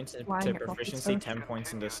 20 You want points into flying at proficiency, rockets, 10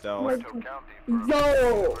 points into Oh stealth. my County for Yo!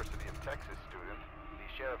 University of Texas student. The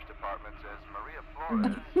sheriff's department says Maria Flores, a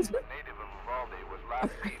native of Uvalde, was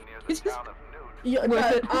last seen near the town of Newt. Yeah,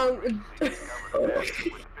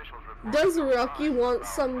 does Rocky want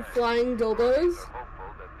some flying dildos?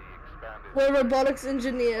 We're robotics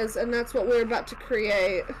engineers, and that's what we're about to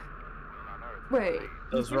create. Wait,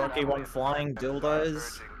 Does Rocky want flying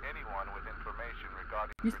dildos?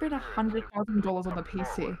 you spent $100,000 on the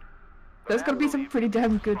PC. There's gotta be some pretty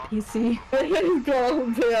damn good PC. Go,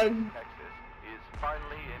 man.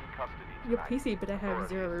 Your PC better have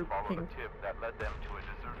 0 ping.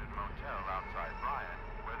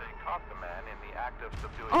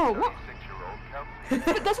 Oh, what?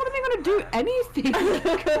 But that's what I'm gonna do anything! I'm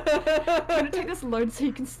gonna take this loan so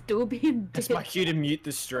you can still be in It's my cue to mute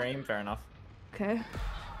the stream. Fair enough. Okay.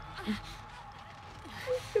 I'm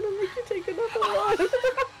gonna make you take another one.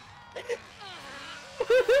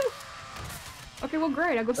 Okay, well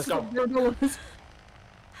great, I got Let's go. $0.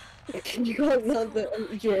 You got nothing.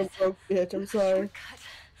 You're a broke bitch, I'm sorry.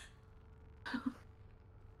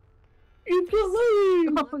 You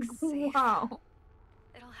believe! Looks safe. Wow.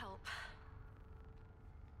 It'll help.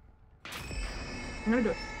 I'm gonna do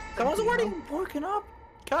it. Someone's already woken up.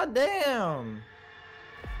 God damn.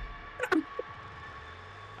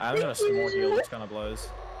 I'm gonna small heal. Which kind of blows?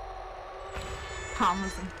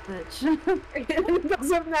 Harmless bitch. It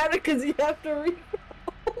doesn't matter because you have to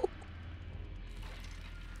reroll.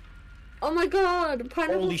 Oh my god!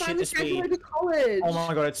 Pineapple Holy shit, finally the speed. graduated college! Oh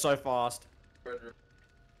my god, it's so fast.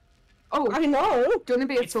 Oh, I know! do you want to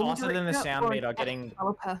be a It's film faster than the director sound or meter a getting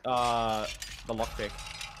developer? the lockpick.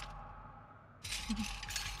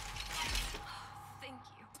 Thank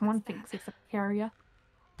you. Someone thinks it's a carrier.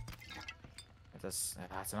 That's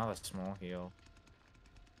another small heal.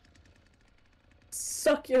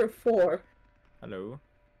 Suck your 4. Hello.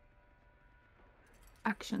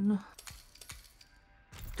 Action.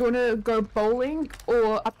 Do you want to go bowling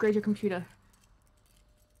or upgrade your computer?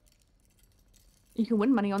 You can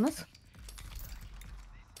win money on this.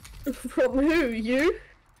 From who? You?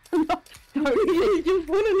 No. You're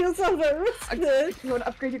putting yourself at risk there. You want to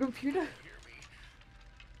upgrade your computer?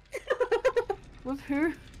 With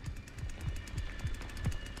who?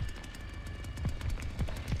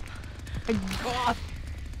 My god!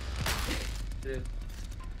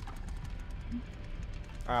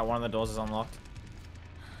 Alright, one of the doors is unlocked.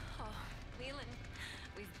 Oh, Leland,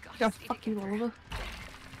 we've got Yeah, to stay fuck you, together. Oliver.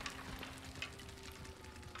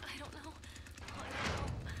 I don't know. I don't know.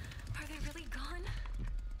 Are they really gone?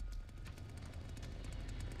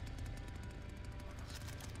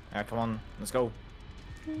 Alright, come on, let's go.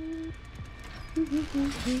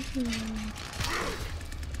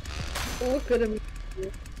 Look at him.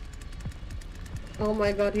 Oh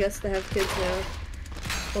my god, he has to have kids now.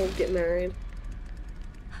 Or get married.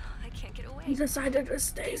 I can't get away. He decided to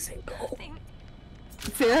stay single. Nothing.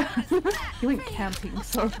 Yeah. You went camping,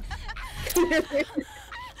 so.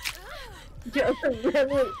 Yeah, the man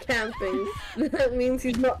went camping. That means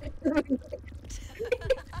he's not.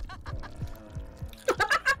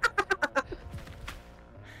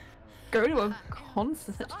 Go to a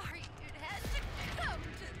concert. Sorry, it had to come to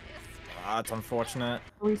this. It's unfortunate.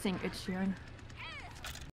 What do you think, Ed Sheeran?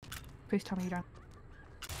 Please tell me you don't.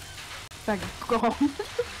 Thank God.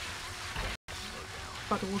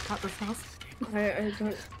 About to walk out this house. I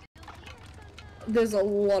don't. There's a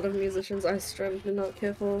lot of musicians I stream, do not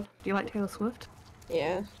care for. Do you like Taylor Swift?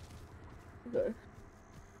 Yeah. But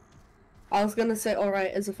I was gonna say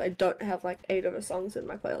alright as if I don't have like 8 of her songs in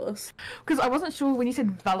my playlist. Because I wasn't sure when you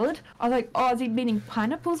said valid. I was like, oh, is he meaning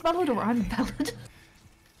Pineapple's valid or I'm valid?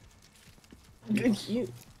 Good you.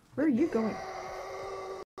 Where are you going?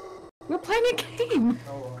 We're playing a game!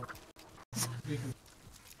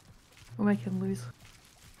 We'll make him lose.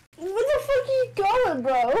 Where the fuck are you going,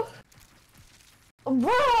 bro?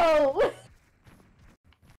 Bro!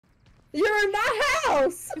 You're in my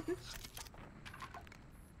house!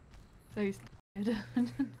 So he's dead.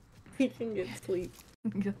 He can get sleep.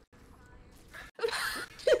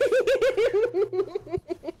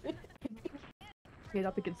 Get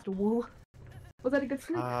up against a wall. Was that a good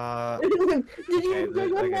sleep? Did Okay, you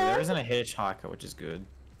there isn't a hitchhiker, which is good.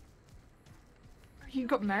 You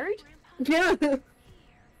got married? Yeah, To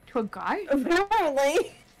a guy?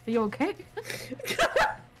 apparently. Are you okay?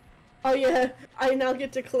 Oh yeah, I now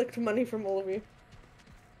get to collect money from all of you.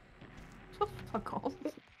 Fuck off.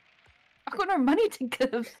 I've got no money to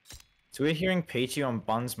give. So we're hearing Peachy on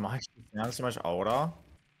Bun's mic. She sounds so much older.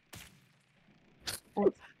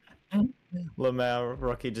 Lamau,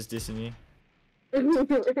 Rocky just dissing you.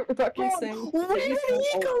 Rocky saying.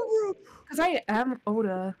 Because I am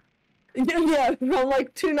older. Yeah, from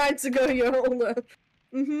like 2 nights ago you're older.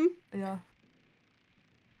 Yeah.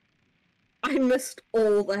 I missed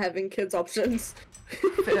all the having kids options.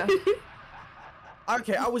 Fair.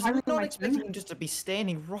 Okay, I was I really not like expecting them. him just to be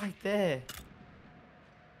standing right there.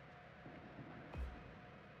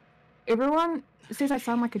 Everyone says I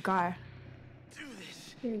sound like a guy.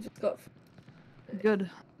 You just got. Good.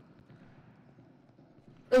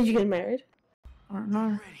 Oh, you getting married? I don't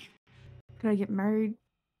know. Can I get married?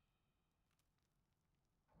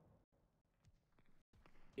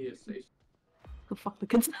 MediaSage. Go fuck the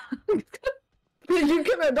kids. You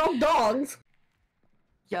can adopt dogs.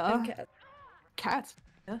 Yeah. And cats. Cats.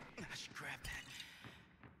 Yeah.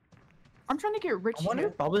 I'm trying to get rich I wonder here.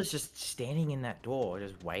 if Bubba's just standing in that door,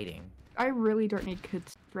 just waiting. I really don't need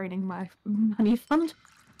kids draining my money fund.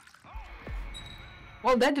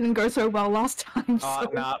 Well, that didn't go so well last time, Oh, so...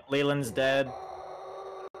 nah, Leland's dead.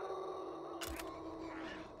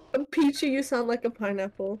 Peachy, you sound like a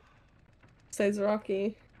pineapple. Says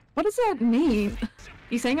Rocky. What does that mean? Is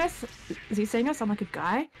he saying I sound like a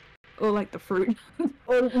guy? Or like the fruit?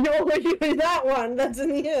 Oh no, you're that one. That's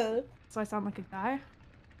in here. So I sound like a guy?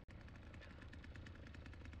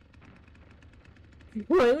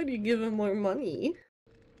 Why would you give him more money?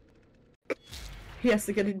 He has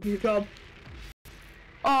to get a new job.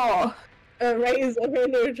 Oh! A raise or a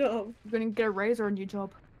new job. I'm gonna get a raise or a new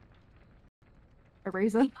job. A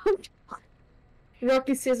raiser?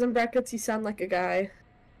 Rocky says in brackets, you sound like a guy.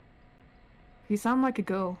 You sound like a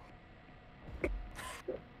girl.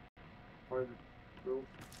 I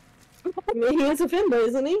mean, he is a femboy,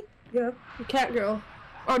 isn't he? Yeah. A cat girl.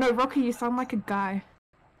 Oh no, Rocky, you sound like a guy.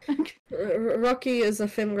 Rocky is a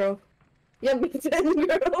fem girl. Yep, fem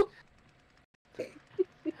girl.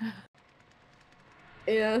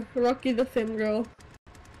 Yeah, Rocky the fem girl.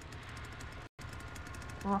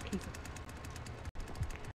 Rocky.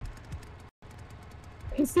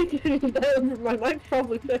 I was thinking that my mic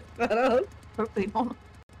probably picked that up. Hopefully not.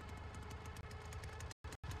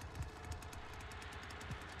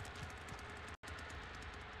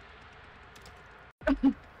 What's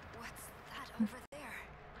that over there?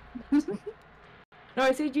 No,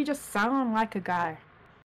 I said you just sound like a guy.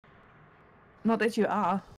 Not that you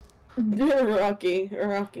are. Rocky,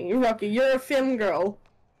 you're a fem girl.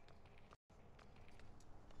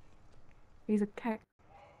 He's a cat.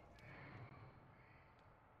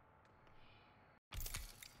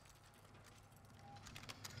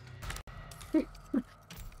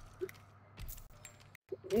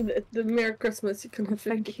 The Merry Christmas, you can have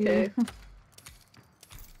Thank 50K. you.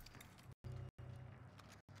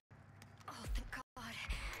 Oh, thank God.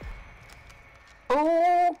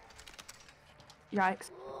 Oh!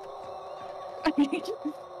 Yikes. Fuck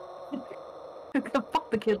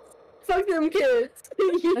the kids. Fuck them kids.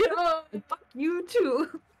 Yeah. Fuck you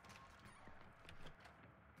too.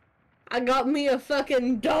 I got me a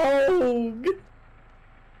fucking dog.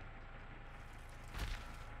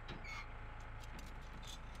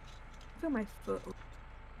 Feel my foot.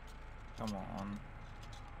 Come on.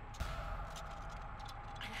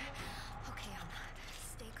 Okay,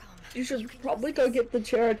 stay calm. You should can probably use go this. get the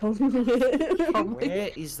chair I told you.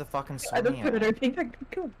 Where is the fucking I don't put it. I Sonya? think I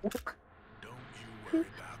could go walk.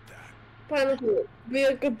 Pineapple, be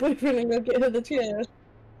a good boyfriend and go get her the chair.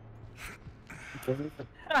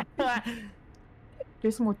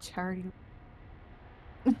 Do some more charity.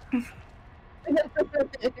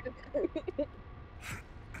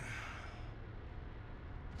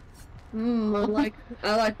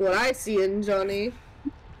 I like what I see in Johnny.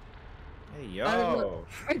 Hey, yo.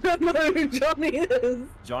 I don't know who Johnny is.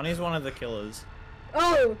 Johnny's one of the killers.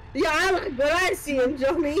 Oh, yeah, I like what I see in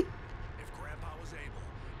Johnny. If Grandpa was able,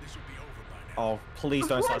 this would be over by now. Oh, please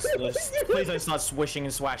don't start please don't start swishing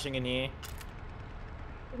and swashing in here.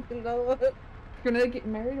 You know what? You're gonna get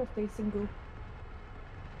married or stay single?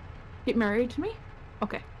 Get married to me?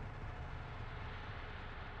 Okay.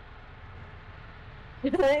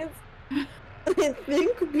 Guys, I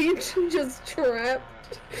think Peach just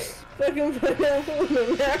trapped fucking Pineapple in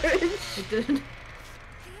a marriage. I did.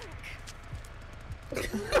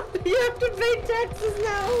 You have to pay taxes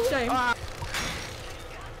now. Shame.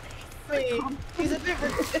 Wait, he's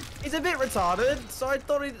a bit retarded, so I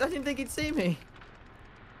didn't think he'd see me.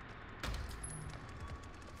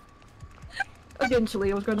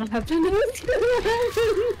 Eventually, I was gonna have to know what's gonna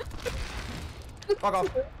happen. Fuck off.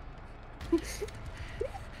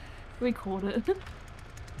 We called it.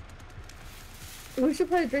 We should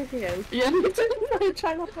play a drinking game. Yeah.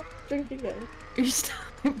 Try not to drink again. You stop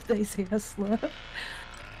if they say a slur.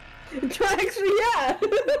 Actually, yeah.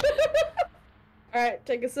 Alright,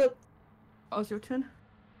 take a sip. Oh, it's your turn.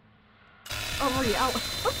 Oh, I'm already out.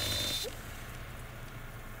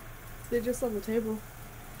 They're just on the table.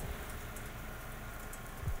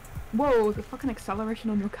 Whoa, the fucking acceleration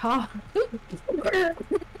on your car.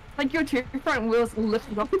 Like your two front wheels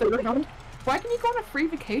lifted off the ground. Why can you go on a free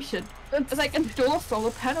vacation? It's like install a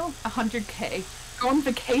solar panel, 100k. Go on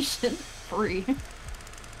vacation, free.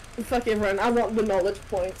 Fuck everyone, I want the knowledge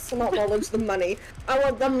points. Not knowledge, the money. I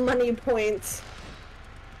want the money points.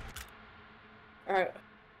 Alright.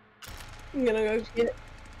 I'm gonna go get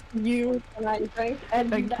you and I drink and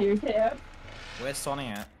Thank you. Here. Where's Sonny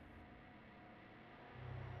at?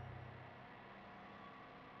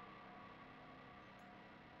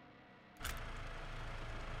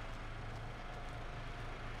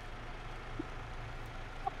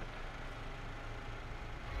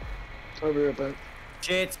 I'll be right back.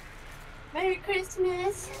 Shit. Merry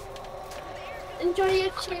Christmas. Enjoy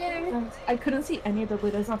your chair. I couldn't see any of the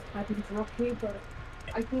letters on typing correctly, but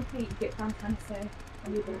I think we get what I'm trying to say.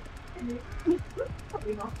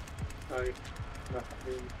 Probably not. Hi.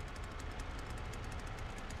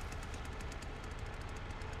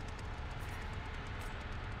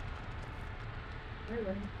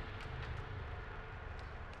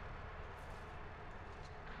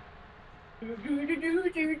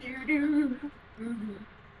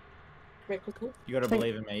 You gotta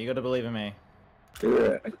believe in me. You gotta believe in me. Yeah.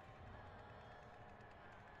 Look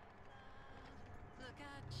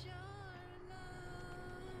at your love.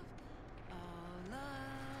 All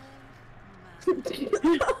love.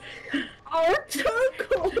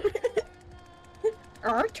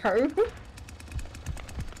 Arto.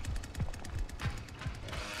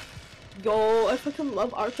 Yo, I fucking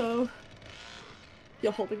love Arto.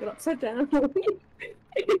 You're holding it upside down.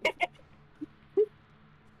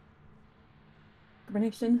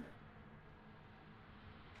 Combination.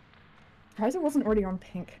 Surprised it wasn't already on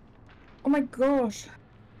pink. Oh my gosh.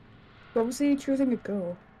 You're obviously choosing a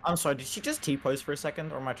girl. I'm sorry, did she just T-pose for a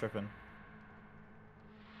second, or am I tripping?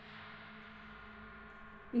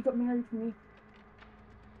 You got married to me.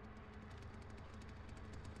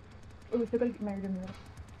 Oh, we still gotta get married in there.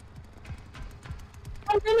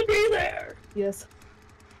 I'm gonna be there! Yes.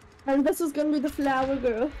 And this is gonna be the flower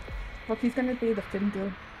girl. Rocky's gonna be the fin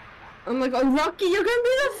girl. I'm like, oh, Rocky, you're gonna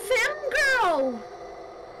be the film girl!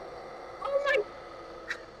 Oh my...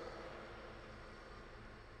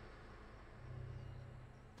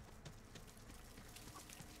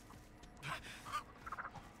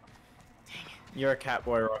 You're a cat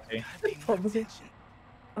boy, Rocky. Obviously.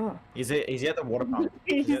 Oh. Is he at the water pump?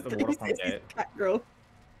 Is he at the water pump yet? Cat girl.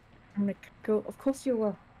 I'm like, girl, of course you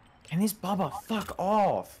were. Can this Bubba fuck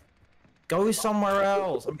off? Go somewhere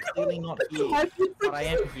else. I'm clearly not here, but I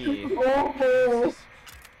am here. Oh.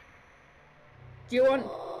 Do you want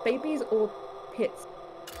babies or pets?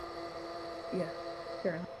 Yeah,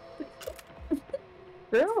 fair enough.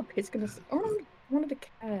 Where are pets gonna oh, I wanted a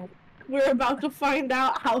cat. We're about to find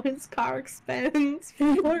out how his car expands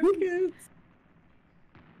for kids.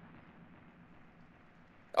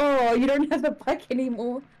 Oh, you don't have a bike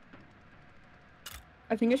anymore.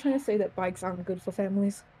 I think you're trying to say that bikes aren't good for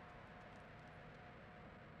families.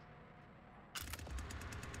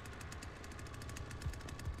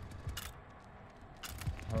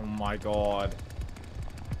 Oh my god.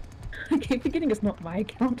 keep forgetting it's not my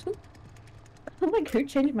account. I'm like, who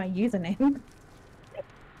changed my username?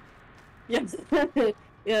 Yes.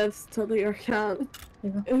 Yeah, it's totally your account.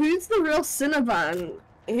 Yeah. Who's the real Cinnabon?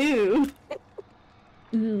 Ew.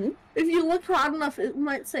 Mm. If you look hard enough, it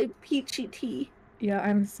might say Peachy Tea. Yeah,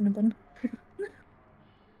 I'm Cinnabon. If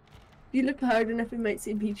you look hard enough, it might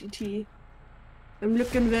say Peachy Tea. I'm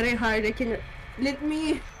looking very hard. I can. Let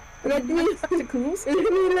me Spectacles. let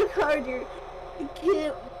me look harder. I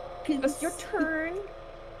can't. It's your turn.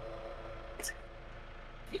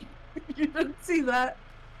 You didn't see that.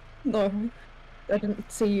 No, I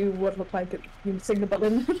didn't see you what looked like it. You sing the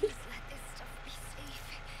button. Please let this stuff be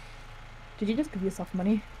safe. Did you just give yourself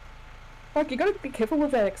money? Fuck, you gotta be careful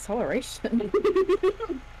with that acceleration.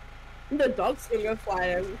 The dog's gonna fly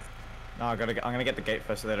in. No, I'm gonna get the gate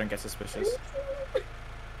first so they don't get suspicious.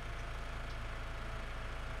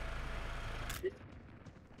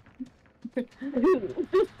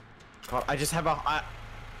 God, I just have a.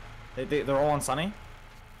 They're all on Sunny.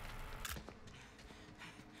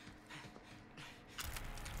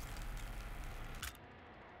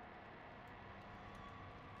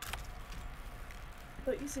 I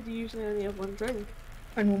thought you said you usually only have one drink.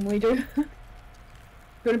 I normally do.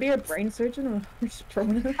 You wanna be a brain surgeon or a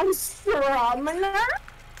astronomer? Astronomer?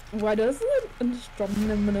 Why doesn't an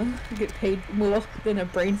astronomer get paid more than a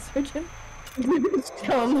brain surgeon?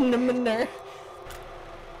 Astronomer.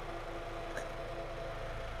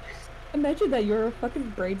 Imagine that you're a fucking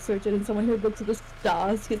brain surgeon and someone who looks at the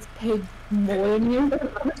stars gets paid more than you.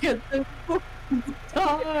 Look at the fucking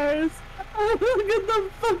stars. Look at the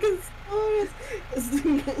fucking stars.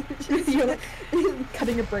 You're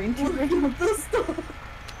cutting a brain tumor. Look at the stars.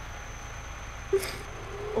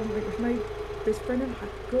 Oh my gosh, my best friend in high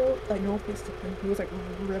school, like no offense to him, he was like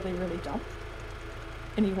really, really dumb.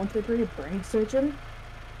 And he wanted to be a brain surgeon.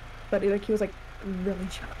 But he was like really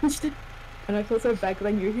challenged. And I felt so bad because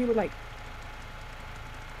I knew he would like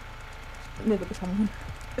never become one.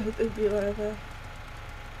 It'd be like that.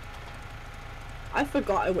 I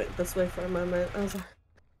forgot I went this way for a moment. I was like,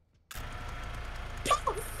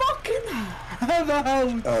 don't fucking have a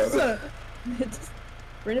house! Just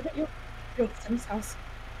renovate your Sims house.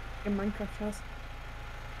 Your Minecraft house.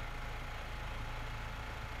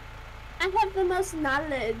 I have the most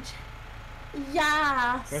knowledge.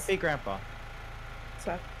 Yes! Go see Grandpa.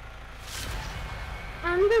 So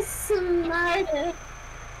I'm the smartest.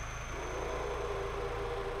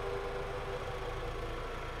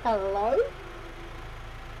 Hello?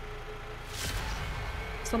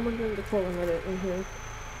 Someone doing the calling edit in here.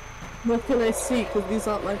 What can I see? Because these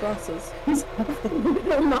aren't my glasses.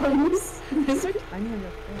 They're mine's. they're so tiny on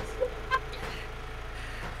your face.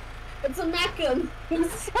 It's a Macam.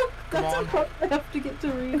 That's on. a part I have to get to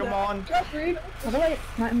read. Come on. Can't read. How do I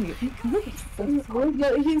not unmute him? Well,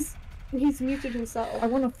 yeah, he's muted himself. I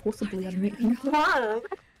want to forcibly unmute him. Come on.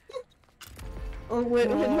 Oh wait,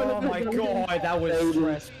 Oh my god, that was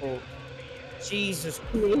stressful. Jesus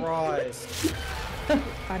Christ.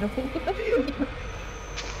 Pineapple.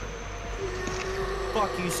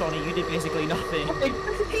 Fuck you, Sonny. You did basically nothing.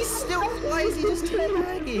 He's still. Why is he just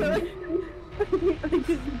lagging? I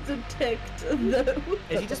didn't detect them.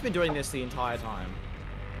 Has he just been doing this the entire time?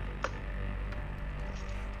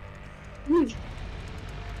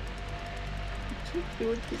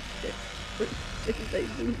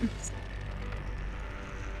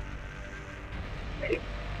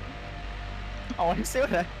 I want to see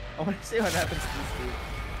what happens to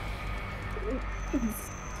this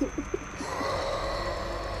dude.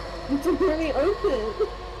 It's already open.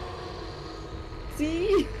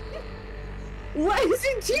 See? Why is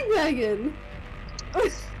he teabagging? I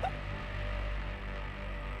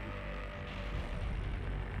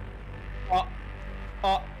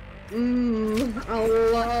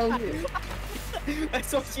love it.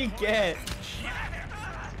 That's what you get.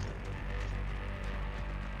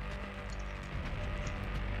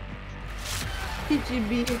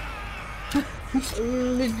 PGB.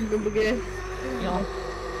 Okay. Yeah.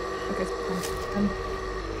 Okay,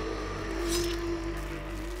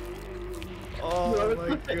 Oh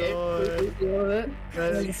my god.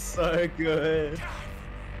 That is so good.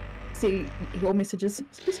 see your messages.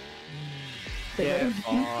 Yeah,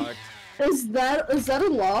 fuck. Is that a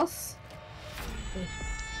loss?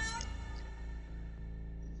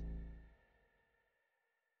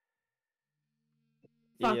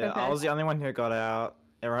 Fuck, Yeah, okay. I was the only one who got out.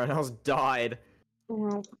 Everyone else died,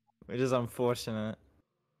 Well, which is unfortunate.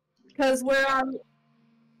 because we're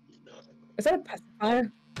Is that a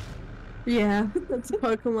pacifier? yeah, that's a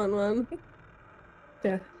Pokemon one.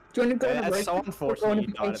 Yeah. Do you want to go on Yeah, the it's so road? unfortunate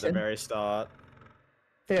you died at the very start.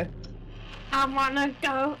 Yeah. I wanna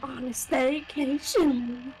go on a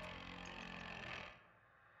staycation.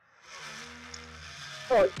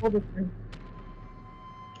 Oh, it's all different.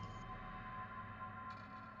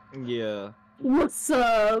 Yeah. What's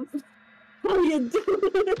up? How you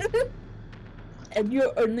doing? And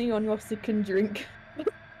you're only on your second drink.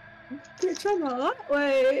 Bitch, I'm hot.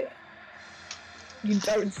 Wait. You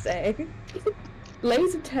don't say.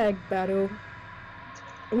 Laser tag battle.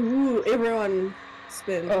 Ooh, everyone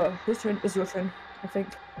spin. Oh, whose turn is your turn? I think.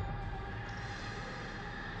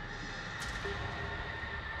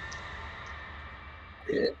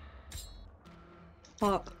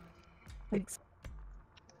 Hot. Thanks.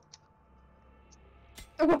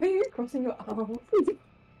 Why are you crossing your arms?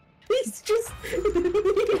 He's just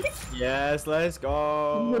Yes, let's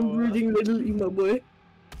go. I'm brooding little emo boy.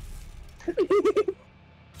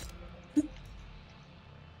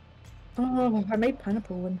 Oh, I made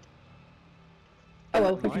pineapple one. Oh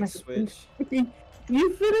well, we can Nice make it. switch.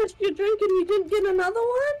 You finished your drink and you didn't get another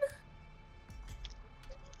one?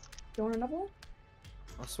 You want another one?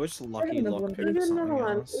 I'll switch to I Lucky have another one. Lockpick Get or another something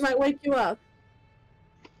one. else. It might wake you up.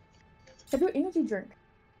 Have your energy drink.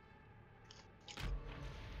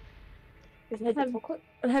 Is it Have- chocolate?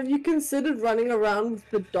 Have you considered running around with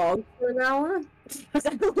the dog for an hour?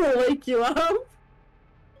 That will wake you up.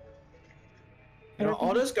 You know,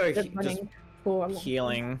 I'll just go Just just running for a long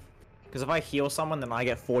healing. Because if I heal someone, then I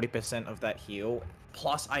get 40% of that heal.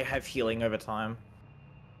 Plus, I have healing over time.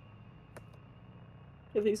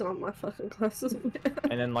 If these aren't my fucking glasses.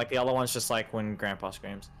 And then, like, the other one's just like when Grandpa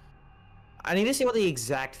screams. I need to see what the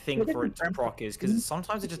exact thing for it to proc is, because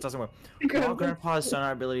sometimes it just doesn't work. While Grandpa's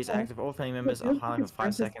sonar ability is active, all family members are highlighted for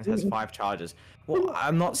 5 seconds, has 5 charges. Well,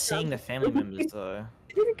 I'm not seeing the family members, though.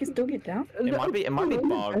 You can still get down. It might be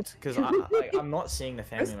bugged, because I'm not seeing the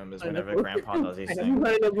family members whenever Grandpa does his thing.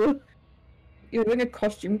 Incredible. You're doing a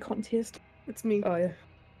costume contest. It's me. Oh yeah.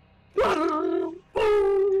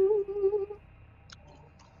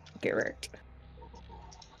 Get wrecked.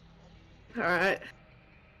 Alright.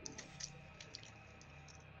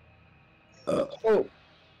 Oh.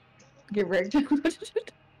 Get wrecked. You Of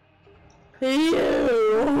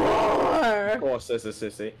whore! course, this is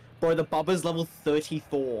sissy. Bro, the Bubba's level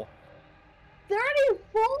 34.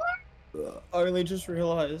 34? Only just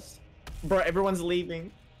realized. Bro, everyone's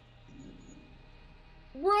leaving.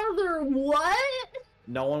 Brother, what?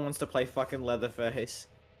 No one wants to play fucking Leatherface.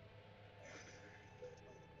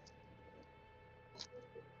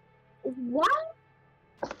 What?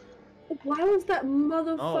 Why was that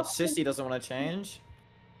motherfucker? Oh, Sissy doesn't want to change.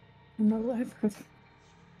 I'm alive.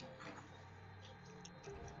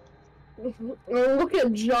 Oh, look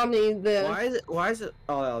at Johnny there. Why is it?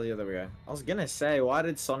 Oh, yeah, there we go. I was gonna say, why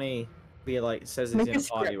did Sonny be like, says he's in a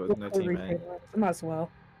party with no teammate? Might as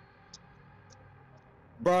well.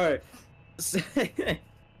 Bro.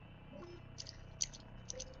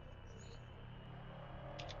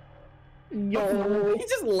 Yo. He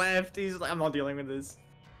just left. He's like, I'm not dealing with this.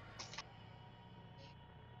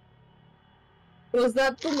 Was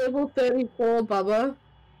that the level 34, Bubba?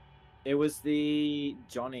 It was the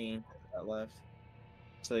Johnny that left.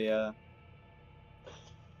 So yeah.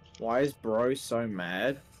 Why is bro so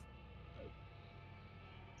mad?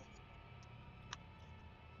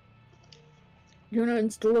 You wanna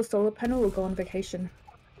install a solar panel or go on vacation?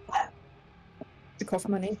 It costs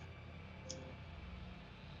money.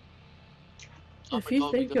 If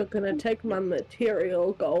you think you're gonna take my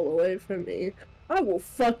material goal away from me, I will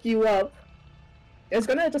fuck you up. It's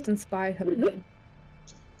gonna just inspire him.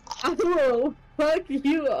 I will fuck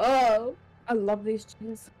you up. I love these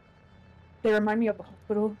chairs. They remind me of the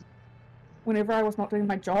hospital. Whenever I was not doing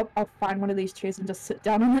my job, I'd find one of these chairs and just sit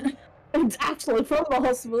down on it. It's actually from the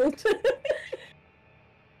hospital.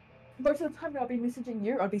 Most of the time I'll be messaging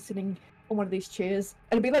you, I'll be sitting on one of these chairs.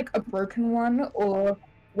 It'll be like a broken one or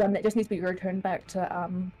one that just needs to be returned back to I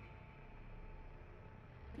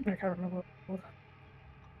can't remember what it's called.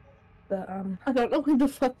 The I don't know who the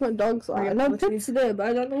fuck my dogs are. I know Tip's there, but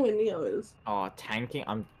I don't know where Neo is. Oh, tanking?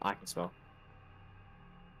 I can spell.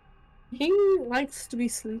 He likes to be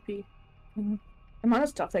sleepy. the amount of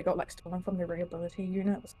stuff they got like stolen from the rehabilitation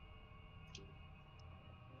units.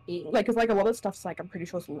 Like, cause like a lot of stuff's like I'm pretty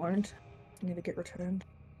sure it's loaned, need to get returned,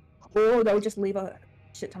 or they'll just leave a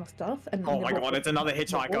shit ton of stuff and. Oh my god, it's another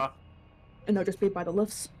hitchhiker. And they'll just be by the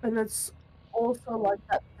lifts. And it's also like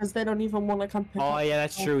that because they don't even want to come pick Oh up. yeah,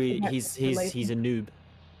 that's true. He's He's a noob.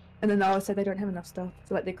 And then they'll say they don't have enough stuff,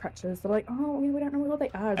 so like their crutches. They're like, oh, we don't know what they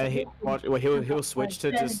are. And he'll switch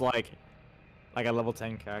to just like a level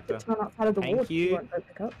 10 character. Turn outside of the Thank wall. you. Won't go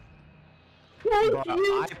pick up. Thank Bro,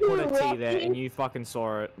 you I put a T too, there and Rocky. you fucking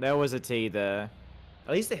saw it. There was a T there.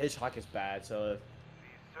 At least the hitchhike is bad, so The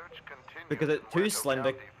search continues because in it too Huerto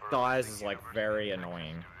slender County for a guys missing is like University very of Texas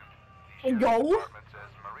annoying. student. The Go. sheriff's department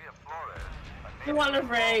says Maria Flores, a You wanna native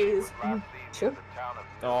of raise? was last seen near the town of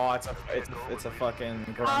Oh, Newton. it's a fucking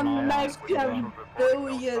I'm grandma. making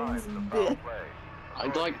billions, bitch.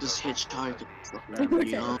 I'd like this hitchhiker.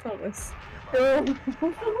 Okay, I promise.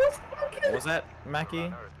 What was that,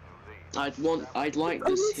 Mackie? I'd like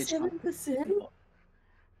this hitchhiker. 7%?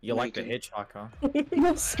 You like the hitchhiker?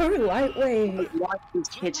 You're so lightweight. I'd like this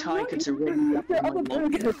hitchhiker to ring up You're on on my the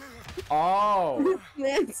burger. Oh!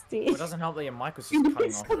 Nasty. It doesn't help that your mic was just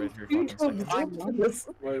cutting off every 3 fucking seconds.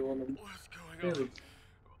 Why you wanna- What's going on? No,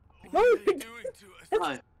 What are they doing to us?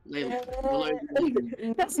 Hi, Layla. Hello.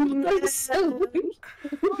 That's not so.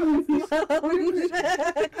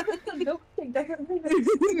 No, take that.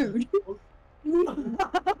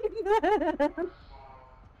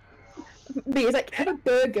 Me, it's like, have a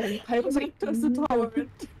burger. And I was like, that's the tolerant.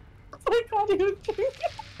 I can't even drink.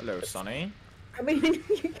 Hello, Sonny. I mean,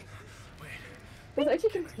 it actually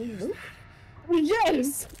contains milk.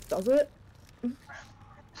 Yes! Does it?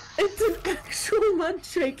 It's an actual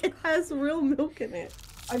munchake. It has real milk in it.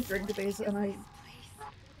 I drink these and I.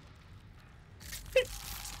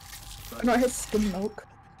 No, it has skim milk.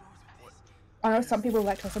 I know some people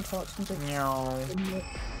like lactose intolerant and drink No.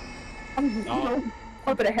 skim milk.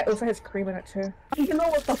 Oh, but it also has cream in it too. I don't know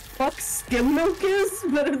what the fuck skim milk is,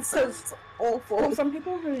 but it says awful. Well, some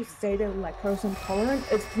people really say they're lactose intolerant.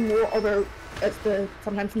 It's more although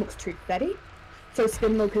sometimes milk's too fatty. So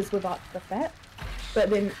skim milk is without the fat. But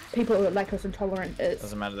then people who are lactose intolerant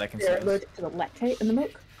Doesn't matter, they can they're say allergic to the lactate in the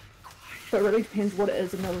milk. So it really depends what it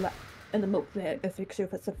is in the milk that affects you,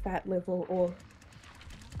 if it's a fat level or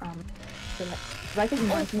the I think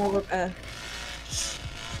mine's more of a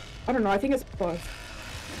I don't know, I think it's both.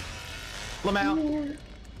 Lamau.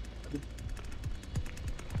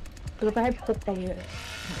 Because if I had pork belly,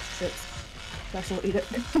 shits. I shall eat it.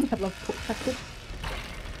 I love pork tackle.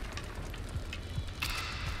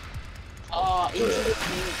 Oh,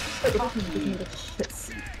 It doesn't give me the shits.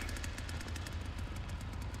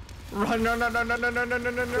 Run!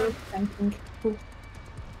 No! Thanking.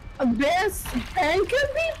 A best thanking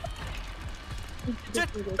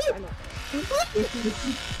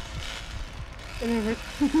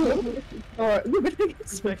Alright,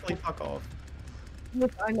 Respectfully, fuck off.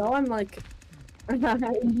 I know I'm like, but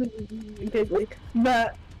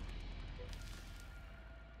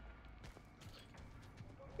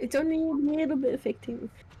it's only a little bit affecting.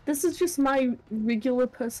 This is just my regular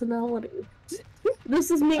personality. This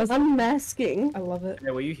is me unmasking. I love it.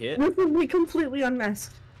 Yeah, were you hit? This is me completely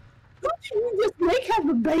unmasked. What do you just make have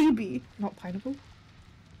a baby? Not pineapple.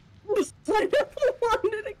 I never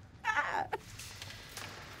wanted a cat.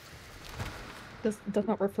 Does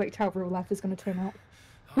not reflect how real life is going to turn out.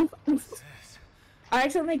 What's this? I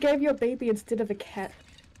accidentally gave you a baby instead of a cat.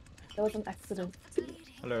 That was an accident.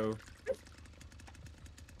 Hello.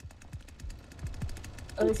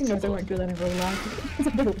 At least he knows I won't do that in real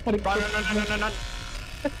life. Run!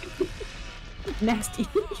 Nasty.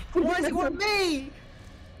 Why does he want me?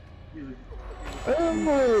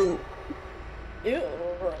 Oh. Ew. Yeah,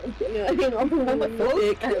 I mean,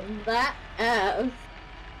 homophobic and that ass.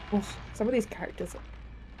 Oh, some of these characters.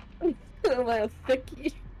 I'm like a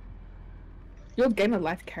thickie. Your game of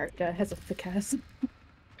life character has a thick ass.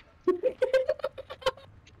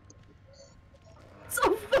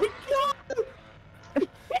 So thick.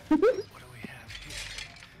 What do we have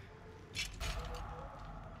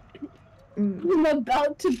here? I'm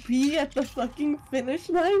about to be at the fucking finish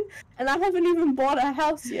line, and I haven't even bought a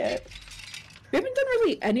house yet. We haven't done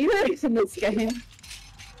really anything in this game.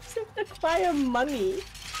 Except acquire money.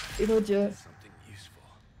 It'll just. Something useful.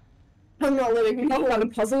 I'm not letting you Not one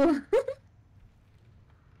puzzle. we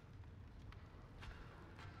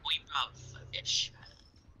brought fish.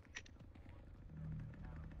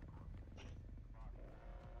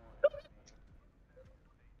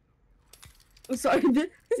 Sorry,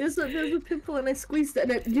 there's a pimple and I squeezed it,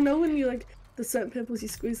 and you know when you like the certain pimples you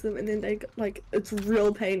squeeze them and then they like it's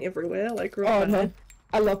real pain everywhere, like real Oh bad. no.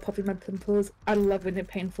 I love popping my pimples. I love when they're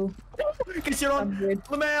painful. Because you're on weird.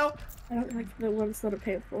 Lamau. I don't like the ones that are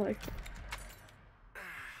painful, like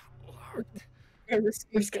Lord. they're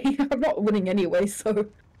risky. I'm not winning anyway, so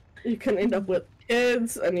You can end up with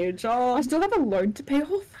kids, a new I job. still have a loan to pay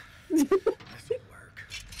off. This'll work.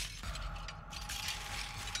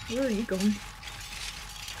 Where are you going?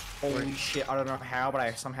 Holy shit! I don't know how, but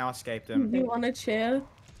I somehow escaped him. You want a chair?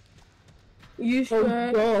 You Oh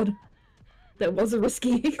sure? god. That was a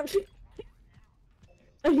risky.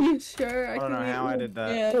 Are you sure? I don't know can how eat I you? did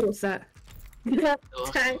that. Yeah. What was that?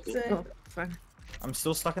 Taxi. Oh, fine. I'm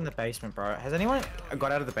still stuck in the basement, bro. Has anyone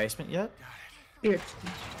got out of the basement yet? Here.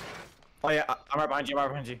 Oh yeah, I'm right behind you. I'm right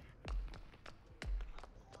behind you.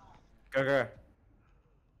 Go, go.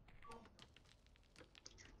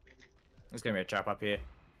 There's gonna be a trap up here.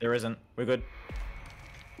 There isn't. We're good.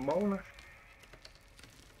 Mona.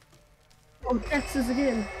 Oh, Texas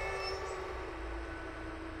again.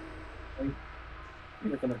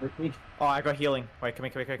 You're gonna hurt me. Oh, I got healing. Wait, come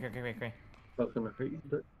here, come here, come here, come here, come here. That's gonna hurt you,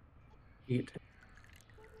 but eat.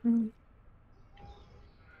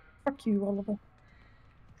 Fuck you, Oliver.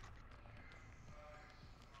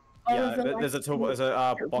 Yeah, Oliver there's a likes tool, there's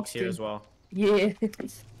a box here everything. as well. Yeah.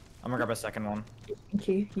 I'm gonna grab a second one. Thank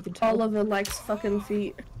you. You can tell. Oliver likes fucking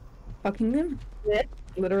feet. Fucking them? Yeah.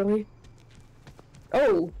 Literally.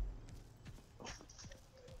 Oh.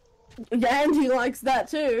 Yeah, and he likes that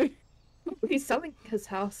too. He's selling his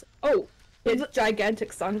house. Oh. It's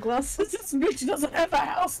gigantic sunglasses. This bitch doesn't have a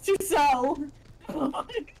house to sell.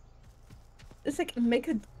 It's like make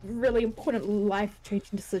a really important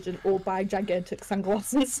life-changing decision or buy gigantic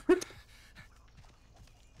sunglasses.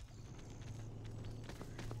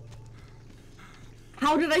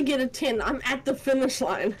 How did I get a 10? I'm at the finish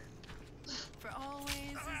line. For always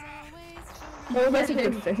is always Oh, that's a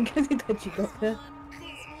good thing. That you got there.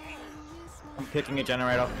 I'm picking a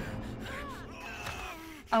generator.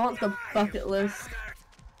 I want the bucket list.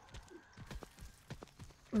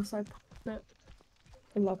 Unless I put it.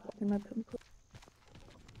 I love watching my pinpoint.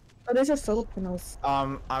 Oh, there's your solar panels.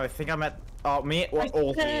 I think I'm at. Oh, me. We're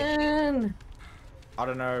all here. 10! I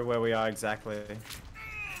don't know where we are exactly.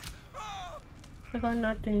 I got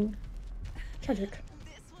nothing. Tragic.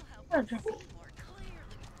 Tragic. more clearly.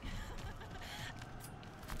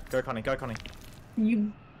 Go, Connie. Go, Connie.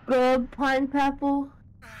 You good pineapple?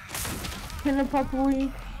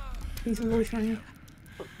 Pineapple. He's really trying.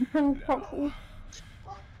 Pineapple.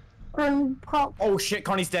 Pineapple. Oh shit,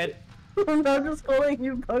 Connie's dead. I'm not just calling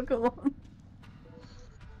you Pokemon.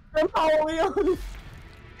 Napoleon.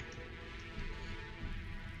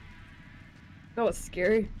 That was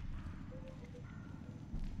scary.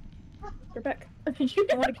 You're back. You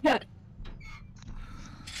I want a cat.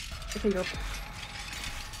 Okay, you're.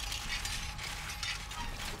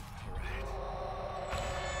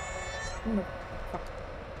 Oh, no. Fuck.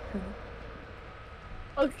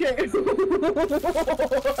 Okay.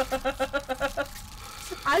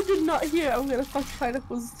 I did not hear I'm gonna fuck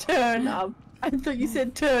pineapple's turn up. I thought you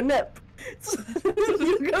said turnip. So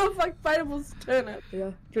you're gonna fuck pineapple's turnip. Yeah.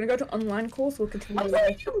 Do you wanna go to online course or continue? Why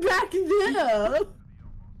are you back there?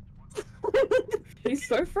 He's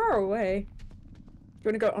so far away. Do you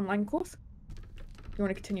wanna go online course? Do you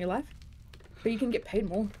wanna continue life? But you can get paid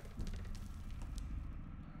more.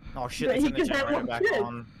 Oh shit, But they he turned the can have generator one back too.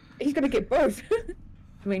 on. He's gonna get both.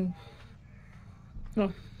 I mean.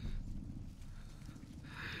 Oh.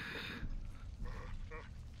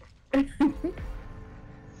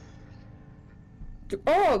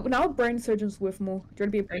 Oh, now brain surgeon's worth more. Do you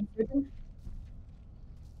wanna be a brain surgeon?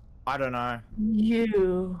 I don't know.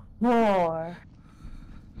 You whore.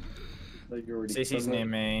 Like you already Cece's done near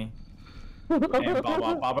that. me. And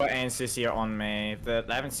Bubba and Sissy are on me. They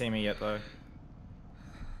haven't seen me yet though.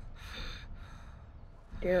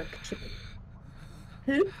 Derek Chicken.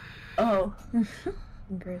 Who? Oh.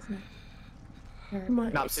 Grace, no. Alright. My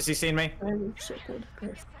No, Sissy's seen me. I'm shackled.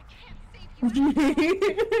 Grace.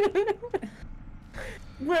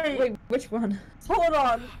 Wait, Wait, which one? hold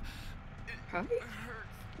on. Hi?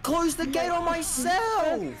 Close the gate on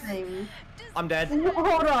myself! Name. I'm dead.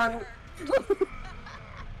 Hold on.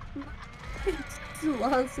 His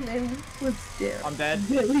last name was Derek. I'm dead.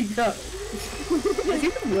 There we go. It's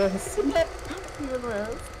even worse. Even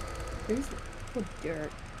worse. Who's oh,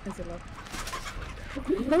 Derek? Is it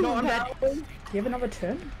like, No, I'm dead. do you have another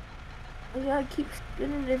turn? Yeah, I keep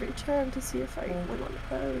spinning every turn to see if I Oh. win one of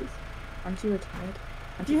those. Aren't you retired?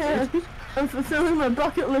 Aren't you Yeah, dead? I'm fulfilling my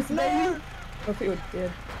bucket list, baby. I thought you were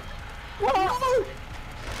dead. Whoa!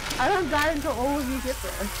 I don't die until all of you get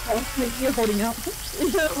there. Oh, you're holding out.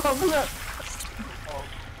 Yeah, hold up.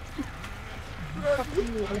 Fuck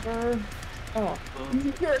you, Oliver. Oh,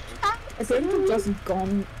 You're is Angel just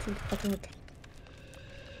gone to fucking retire?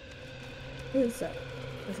 Who is that?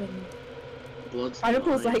 Is it Blood's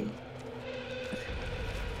Pineapple's like,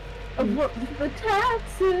 What the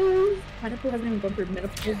taxes? Pineapple hasn't even gone through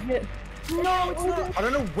menopause yet. No, it's not. I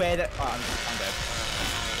don't know where that. Oh, I'm dead.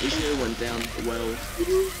 You should have went down well.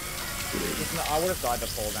 Listen, I would have died to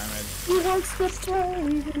fall damage. He wants to play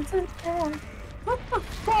into that. What the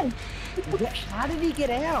fuck? How did he get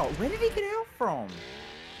out? Where did he get out from?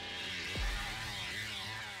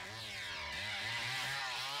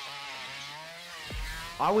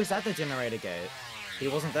 I was at the generator gate. He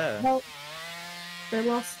wasn't there. Well, they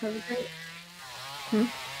lost everything.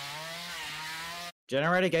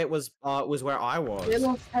 Generator gate was where I was. They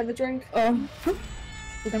lost have a drink. We're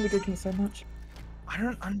gonna be drinking so much. I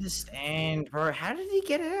don't understand, bro. How did he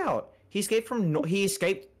get out? He escaped from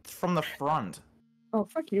the front. Oh,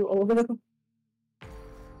 fuck you, Oliver.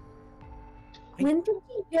 When did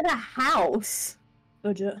he get a house?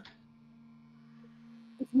 Legit.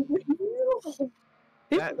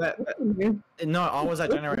 No, I was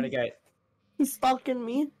at generator gate. He's stalking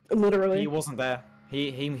me. Literally. He wasn't there.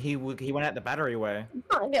 He went out the battery way.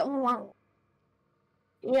 I get one.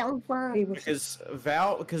 Yeah, I'm fine. Because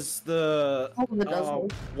the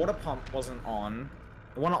doesn't. water pump wasn't on.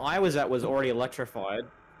 The one I was at was already electrified.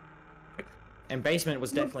 And basement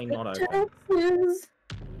was definitely not open. Taxes.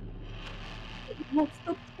 What's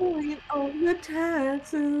the point of the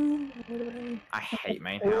taxes? I hate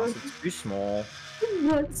main house. It's too small.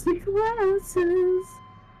 What's the classes?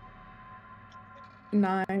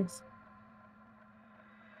 Nice.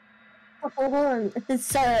 Hold on,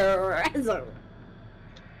 sir.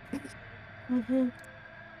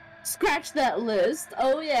 Scratch that list.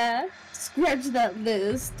 Oh yeah. Scratch that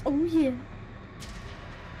list. Oh yeah.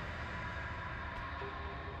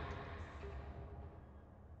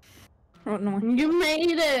 Oh no. You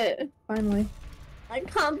made it! Finally. I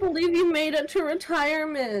can't believe you made it to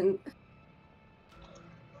retirement.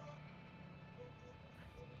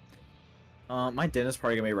 My dinner's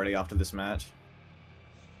probably gonna be ready after this match.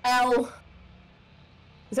 Ow.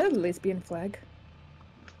 Is that a lesbian flag?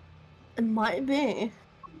 It might be.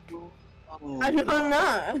 I don't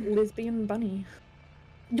know. Lesbian bunny.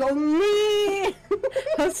 Yo me! I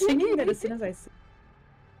was singing that as soon as I said.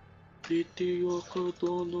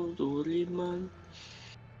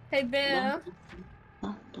 Hey Bear.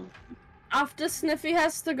 After Sniffy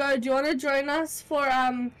has to go, do you want to join us for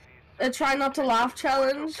a try not to laugh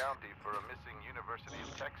challenge?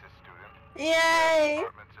 Yay!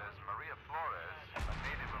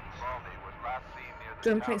 Do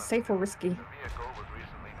you want to play safe or risky?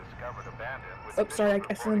 Oops, sorry, I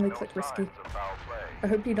accidentally clicked risky. I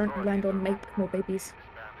hope you don't land on make more babies.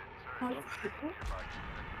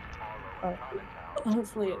 Oh.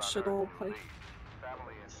 Hopefully it should all play.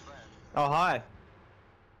 Oh, hi.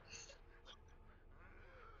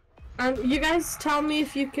 You guys tell me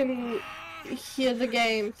if you can hear the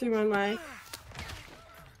game through my mic.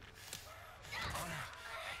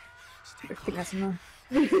 I think that's enough.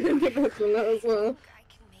 I think that's enough as well.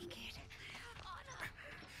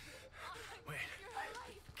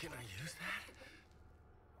 Can I use that?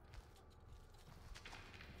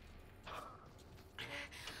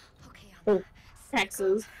 Oh,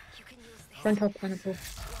 taxes. Rental pineapple.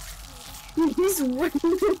 He's running.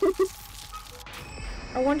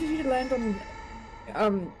 I wanted you to land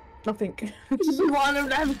on, nothing. You want him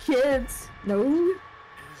to have kids. No.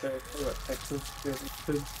 Texas.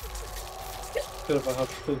 Could have a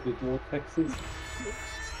house filled with more Texas.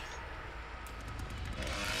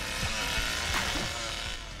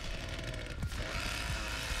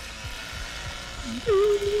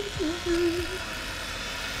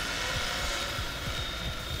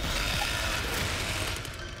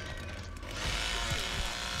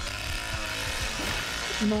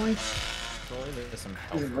 Nice. Surely there's some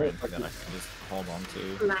health right that I can just hold on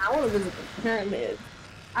to. Nah, I want to visit the pyramid.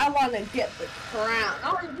 I want to get the crown.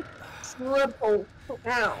 I want to get the triple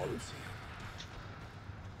crown.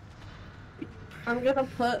 I'm gonna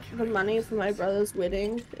put the money for my brother's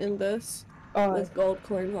wedding in this with gold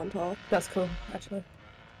coins on top. That's cool, actually.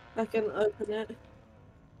 I can open it.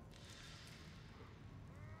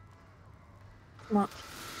 Come on.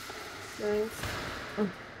 Thanks.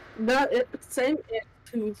 Same it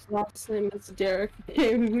whose last name is Derek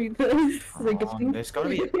gave me this. There's gotta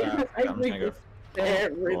be a gap. I'm just gonna go.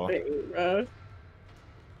 Everything, bro.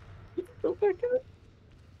 So fucking.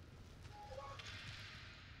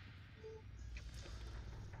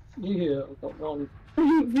 Yeah, I got one.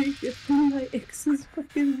 My ex's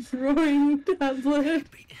fucking drawing tablet.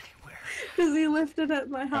 Because he left it at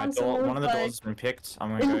my house. One of the doors has been picked.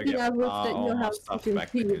 I'm gonna go get my stuff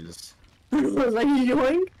back because. I was like,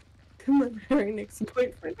 yoink! To my very next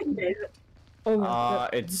boyfriend. Oh my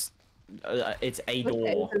god. It's a door.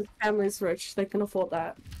 Okay, his family's rich, they can afford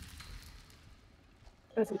that.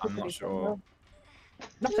 I'm not sure.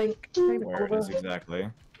 Nothing. Where it is exactly.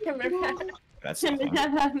 That's nothing.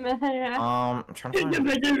 I'm trying to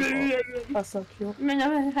find it. That's so cute.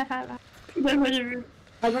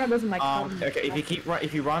 I wanna visit my car. Okay,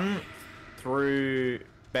 if you run through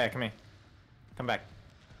Bear, come here. Come back.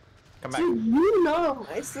 Come back. Dude, you know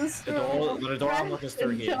my sister. The door unlock is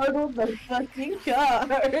through here. Totaled the fucking car.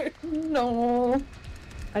 No.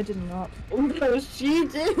 I did not. No, she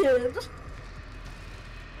did. I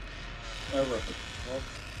reckon. Well,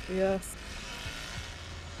 Yes.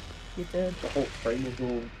 You did. the whole frame was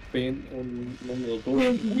all bent on the door.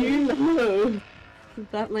 You know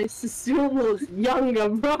that my Sussumo's younger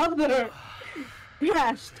brother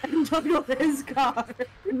crashed and totaled his car.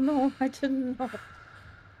 No, I did not.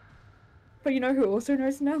 But you know who also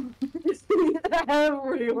knows now?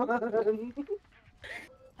 Everyone.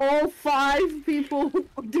 All 5 people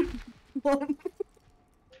did one.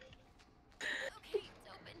 Okay, it's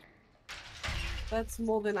open. That's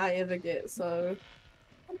more than I ever get, so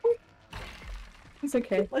It's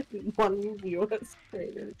okay. like 1 viewer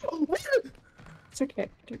stated. It's okay.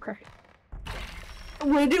 Don't cry.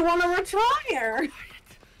 When do you want to retire?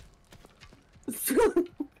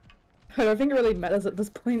 I don't think it really matters at this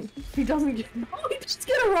point. He doesn't get. Oh, he just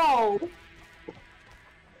get a roll.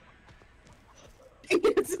 He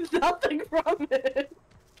gets nothing from it.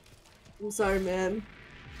 I'm sorry, man.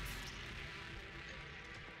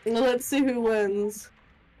 Let's see who wins.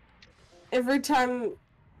 Every time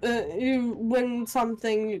you win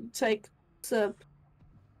something, you take a sip.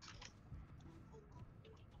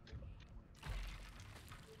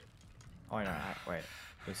 Oh no, wait.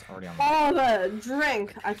 It's already on. Oh, the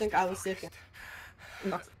drink. I think I was second.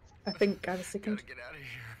 No, I think I was second. Gotta get out of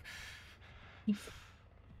here.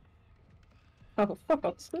 Oh,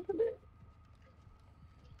 fuck.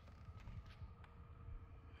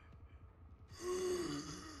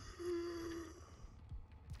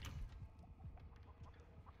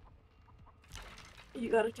 You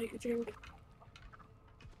gotta take a drink.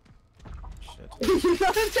 Shit. You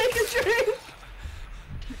gotta take a drink.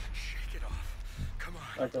 Shake it off. Come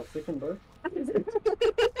on. I got second, bro.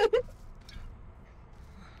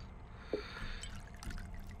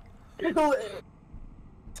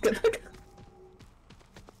 It's good.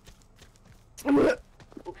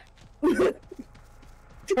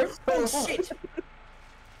 Oh shit!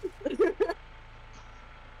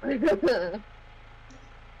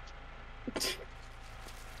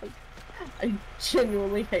 I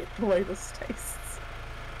genuinely hate the way this tastes.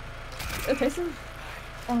 It tastes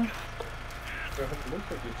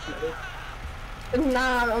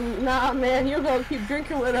Nah, man, you're gonna keep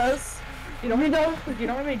drinking with us. You don't want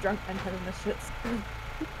to be drunk and having this shit.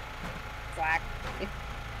 Fuck.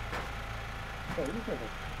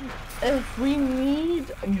 If we need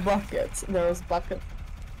buckets, there's buckets.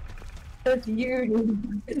 If you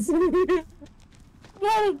need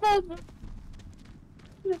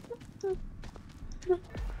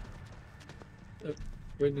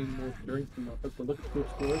We need more drinks and I have to look at your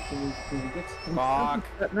storage and we get some. Fuck.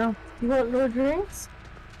 But no, You want more drinks?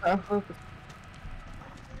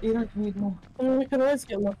 you don't need more. We can always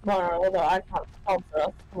get more tomorrow, although I can't help for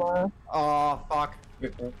us tomorrow. Oh fuck. Yeah.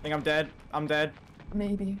 I think I'm dead. I'm dead.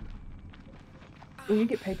 Maybe. Will you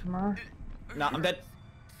get paid tomorrow? Nah, I'm dead.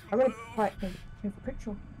 I gotta fight him for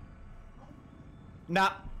picture.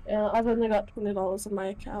 Nah. Yeah, I've only got $20 in my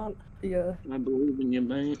account. Yeah, I believe in you,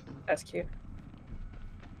 mate. that's cute.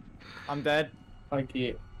 I'm dead. I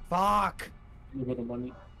get Fuck. a little bit of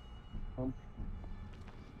money.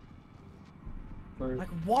 For Like,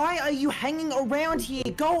 why are you hanging around here?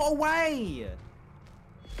 Go away.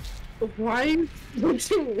 Why are you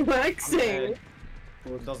flexing?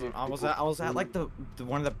 It doesn't. I was at like the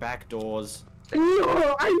one of the back doors.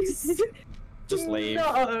 No, Just leave.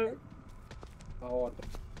 No. Oh,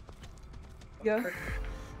 Yeah.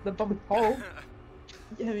 The bum hole.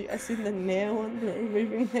 Have you seen the nail on the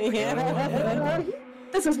removing the hair?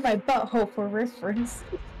 This is my butthole for reference.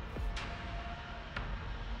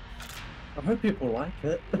 I hope people like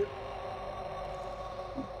it.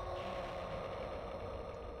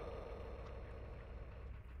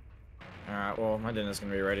 Alright, well, my dinner's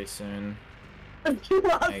gonna be ready soon. You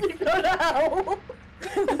want to go to hell?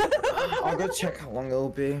 I'll go check how long it'll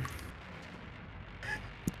be.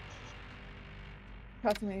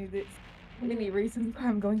 Trust me, there's many reasons why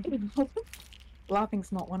I'm going to help.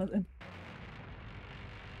 Laughing's not one of them.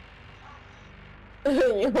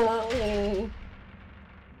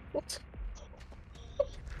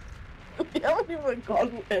 We haven't even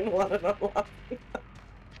gotten in one and I'm laughing.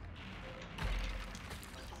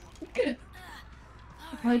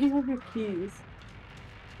 Why do you have your keys?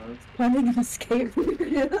 Planning an escape.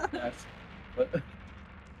 Yes. But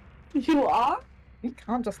You are? You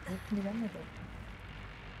can't just leave me in with it.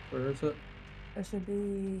 where is it? It should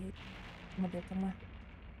be... my bed somewhere.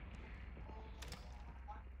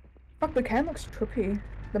 Fuck, the can looks trippy.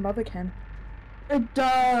 The mother can. It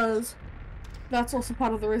does. That's also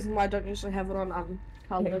part of the reason why I don't usually have it on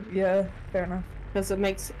uncolored. Yeah, fair enough. Because it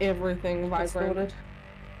makes everything vibrant. Distorted.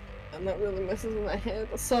 and that really messes with my head.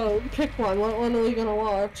 So pick one. What one are we gonna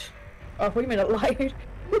watch? Oh, we made it light.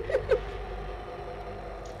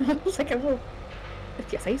 I was like, well,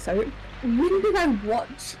 if you say so. When did I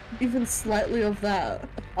watch even slightly of that?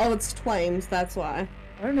 Oh, it's Twains, that's why.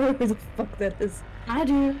 I don't know who the fuck that is. I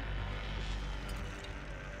do.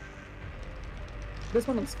 This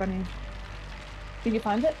one looks funny. Did you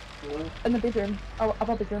find it? In the bedroom. Oh,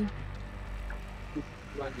 above the bedroom.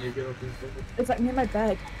 It's like near my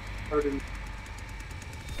bed.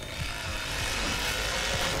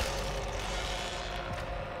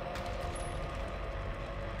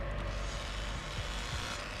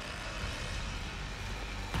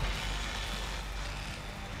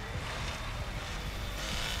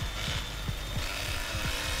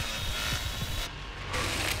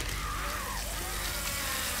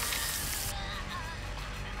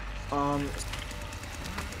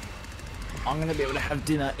 I'm gonna be able to have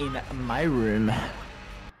dinner in my room.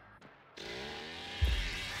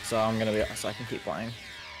 So I can keep playing.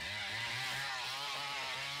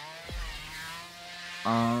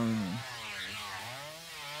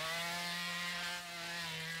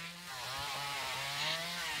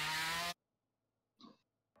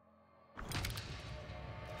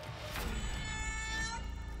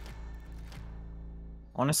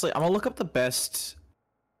 Honestly, I'm gonna look up the best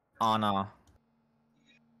Ana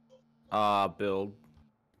build,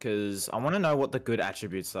 because I want to know what the good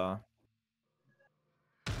attributes are.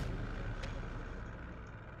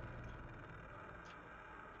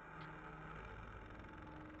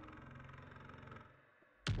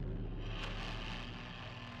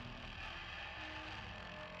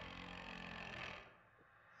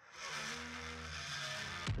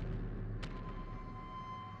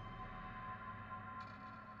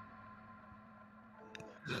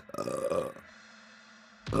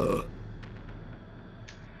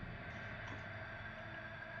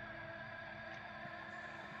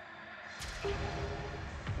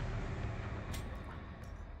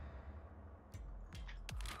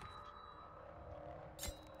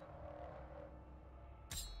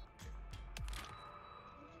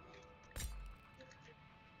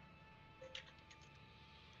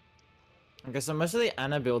 Okay, so most of the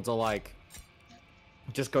Ana builds are like,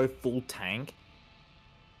 just go full tank.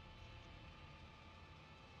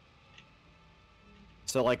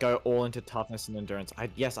 So like go all into toughness and endurance.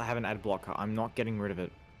 Yes, I have an ad blocker. I'm not getting rid of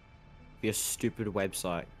it. Be a stupid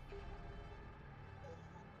website.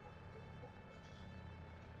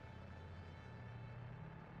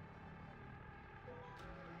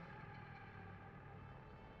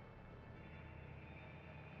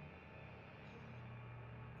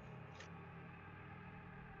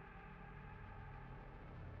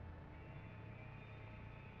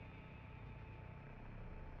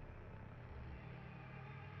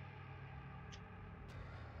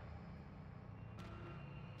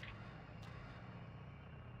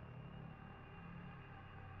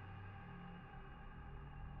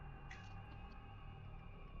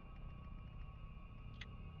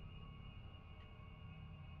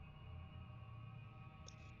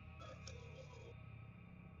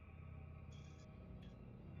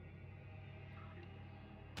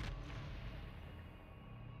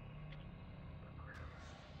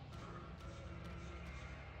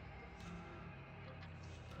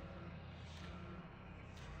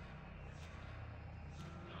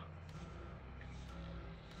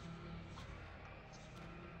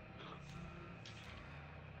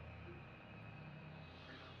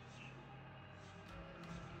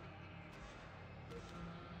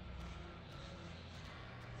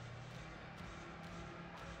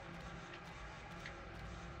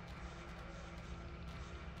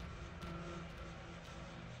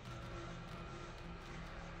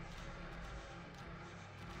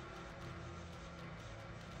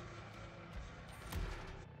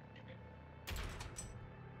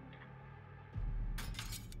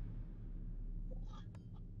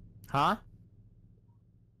 Huh?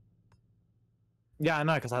 Yeah, I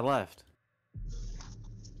know, because I left.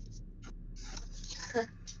 Oh,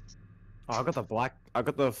 I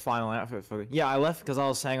got the final outfit for... Yeah, I left because I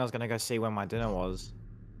was saying I was gonna go see where my dinner was.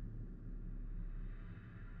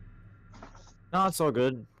 No, it's all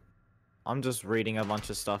good. I'm just reading a bunch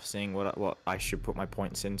of stuff, seeing what I should put my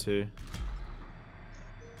points into.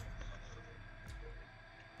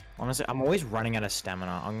 Honestly, I'm always running out of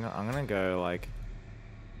stamina. I'm gonna go, like...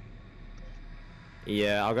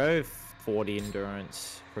 Yeah, I'll go 40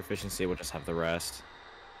 endurance. Proficiency will just have the rest.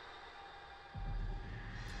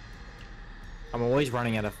 I'm always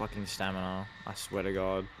running out of fucking stamina. I swear to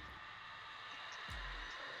God.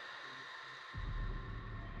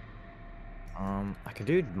 I can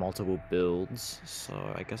do multiple builds, so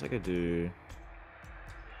I guess I could do.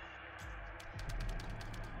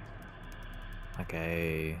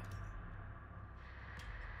 Okay.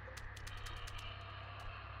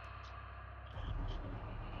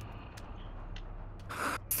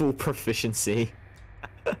 Full proficiency.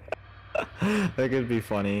 That could be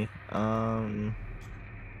funny.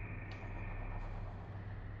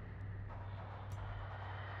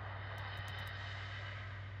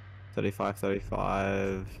 35,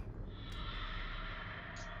 35.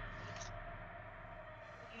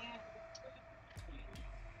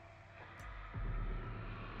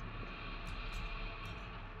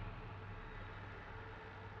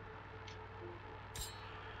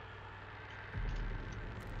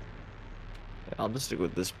 I'll just stick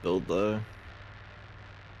with this build though.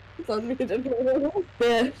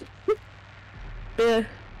 Bear.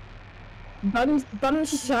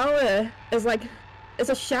 Bun's shower is like, it's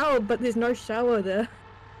a shower, but there's no shower there.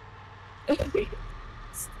 I didn't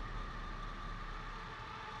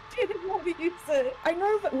want to use it. I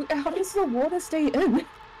know, but how does the water stay in?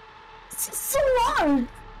 It's so long!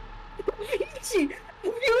 Ichi, have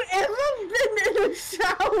you ever been in a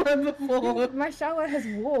shower before? My shower has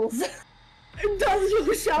walls. Does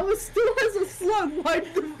your shower still has a slope? Why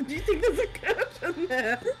do you think there's a curve in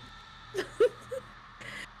there?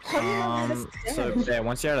 So yeah,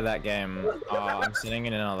 once you're out of that game, I'm sitting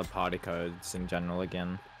in another party codes in general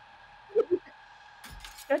again.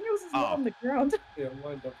 Daniel's is not on the ground. Yeah,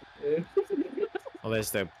 mine up here. Well,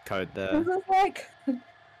 there's the code there. This is like...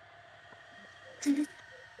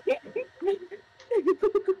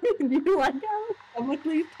 You like how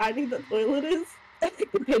publicly tiny the toilet is?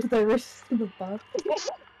 Compared to the rest of the bath.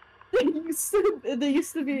 There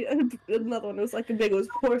used to be another one, it was like a big, it was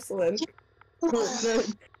porcelain.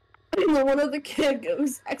 And then one of the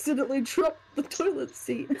kids accidentally dropped the toilet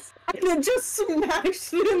seat and it just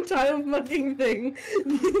smashed the entire fucking thing.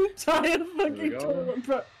 The entire fucking toilet,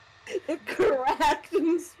 bro. It cracked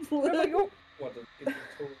and split. What the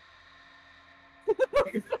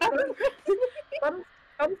toilet?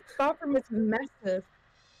 Bathroom is massive.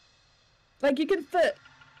 Like, you can fit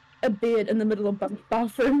a bed in the middle of the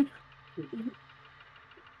bathroom.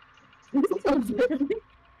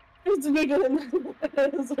 It's bigger than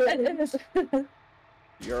that.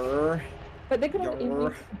 Yar. But they could have even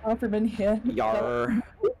used the bathroom in here. Yar.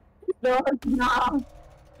 No, nah.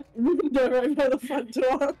 Don't right by the front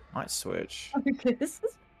door. Might switch. Okay, this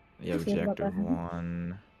is... The objective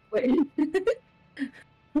one. Wait.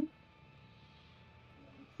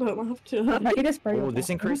 Don't have to. Oh, this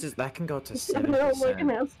increases. That can go up to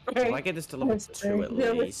 7%. If I get this to level 2 at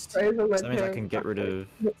least, so that means I can get rid of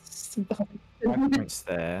 5 points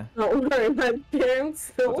there. Don't worry, my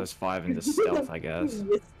parents Put those 5 into stealth, I guess.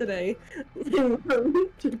 Yesterday, my mom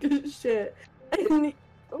took a shit, and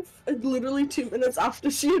literally 2 minutes after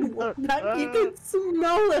she had walked back, you could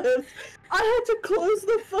smell it. I had to close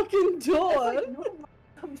the fucking door.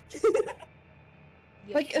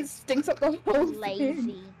 Like, it stinks up the whole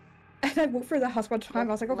thing. And I walked through the house one time,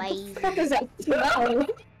 I was like, oh, what the fuck is that smell?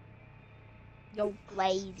 Yo,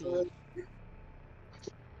 lazy.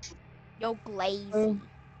 Yo, lazy.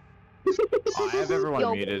 I have everyone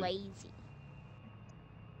Yo, muted. lazy.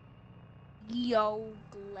 Yo,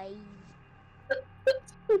 lazy.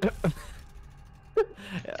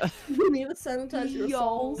 You need to sanitize your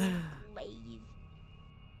souls. Lazy.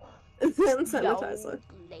 Hand sanitizer.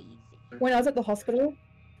 Lazy. When I was at the hospital,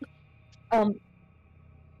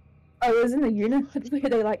 I was in the unit where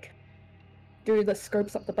they like do the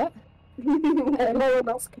scopes up the butt. And no one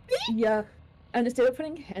else could. Yeah. And instead of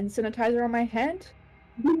putting hand sanitizer on my hand,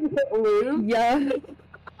 yeah. And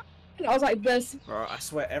I was like this. Bro, I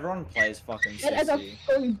swear everyone plays fucking And as I'm Sissy.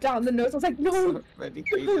 going down the nose, I was like, no. So many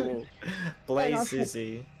people play And I was like,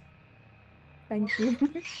 Sissy. Thank you.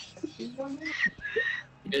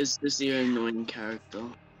 Is this your annoying character?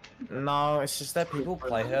 No, it's just that people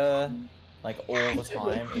play her like all the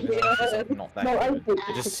time, even though she's like, not that good.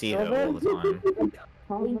 They just see her all the time.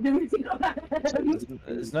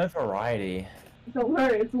 There's no variety. Don't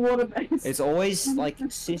worry, it's water-based. It's always like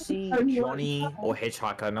Sissy, Johnny, or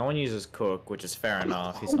Hitchhiker. No one uses Cook, which is fair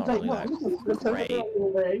enough. He's not really that great.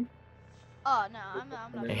 Oh, no, I'm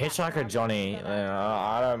not. And Hitchhiker, Johnny,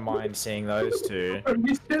 I don't mind seeing those two.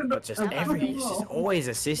 But just it's just always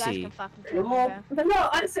a sissy. No,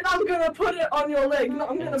 I said I'm gonna put it on your leg. No,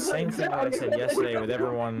 I'm And gonna the same thing that I said yesterday with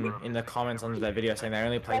everyone in the comments under that video saying they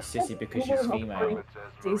only play sissy because she's female.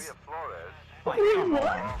 Like, come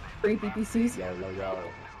on. Free BBCs.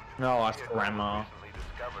 No, that's grandma.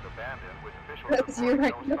 That's you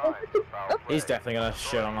right now. He's definitely gonna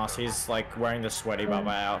shit on us. He's like wearing the sweaty baba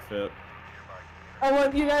outfit. I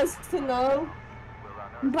want you guys to know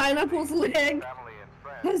Pineapple's leg Family and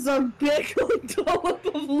friends. has a big dollop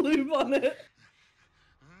of lube on it.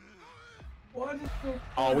 What is the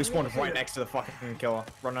Oh, we spawned right next to the fucking killer.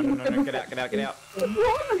 Run, no, no, no, no, get out, get out, get out.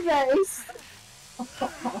 What are they?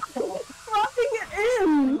 Dropping it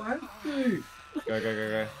in! Let's see. Go, go, go,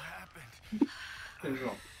 go. There you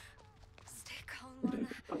go. Stay calm, Lana.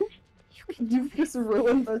 You can do You've just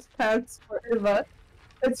ruined those pants forever.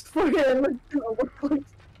 It's fucking gonna look like.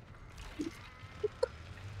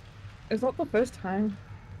 It's not the first time.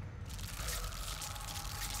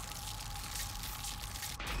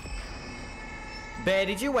 Bear,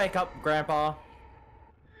 did you wake up, Grandpa?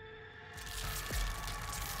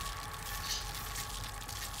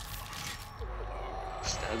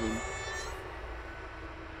 Stab him.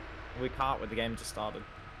 We can't with the game just started.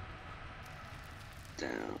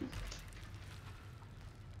 Down.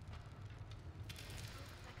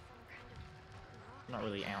 Not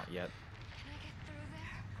really out yet. Can I get through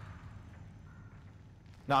there?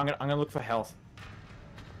 No, I'm gonna look for health.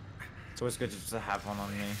 It's always good just to have one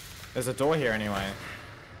on me. There's a door here anyway.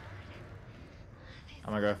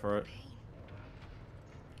 I'm gonna go for it. Pain.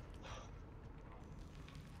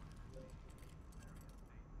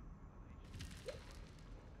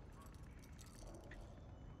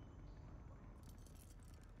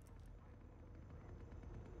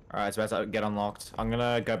 Alright, it's about to get unlocked. I'm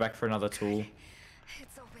gonna go back for another tool.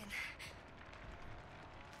 It's open.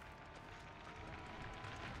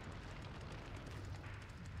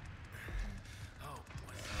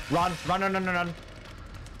 Run! Run, run, run, run, run!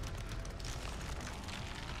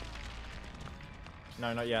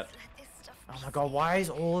 No, not yet. Let this stuff Oh be my god, why is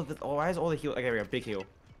all the heal? Okay, we go, big heal.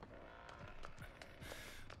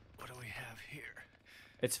 What do we have here?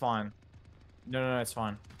 It's fine. No, no, no, it's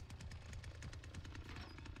fine.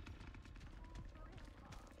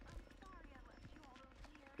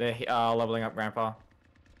 They're leveling up Grandpa.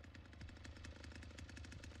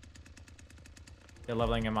 They're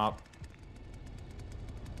leveling him up.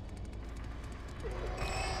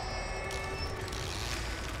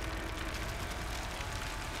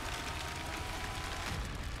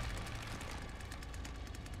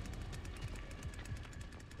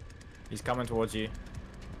 He's coming towards you.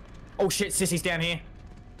 Oh shit, Sissy's down here.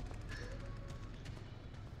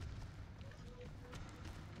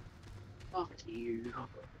 Fuck you.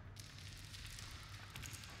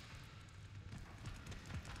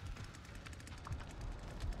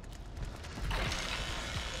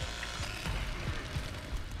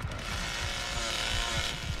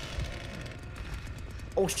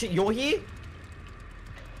 Oh shit, you're here?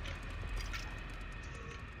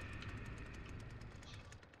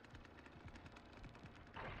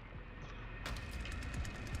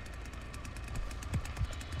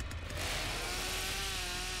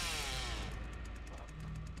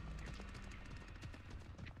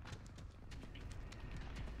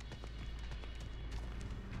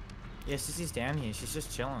 Yeah, Sissy's down here. She's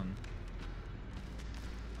just chilling.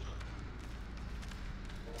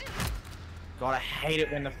 God, I hate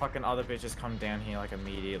it when the fucking other bitches come down here like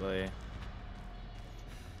immediately.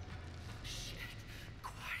 Shit.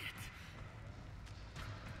 Quiet.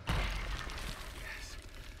 Yes.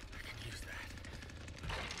 I can use that.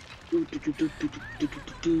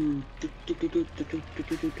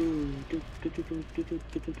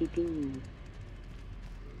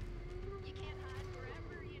 You can't hide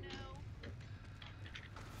forever, you know.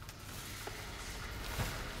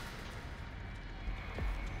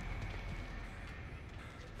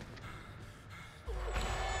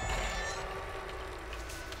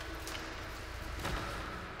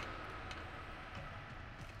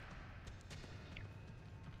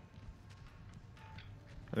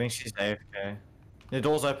 I think she's AFK. The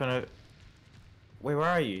door's open. Wait, where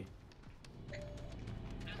are you?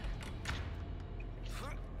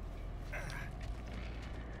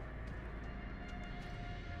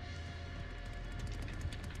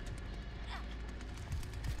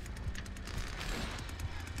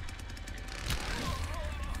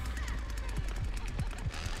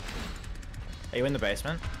 Are you in the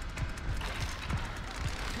basement?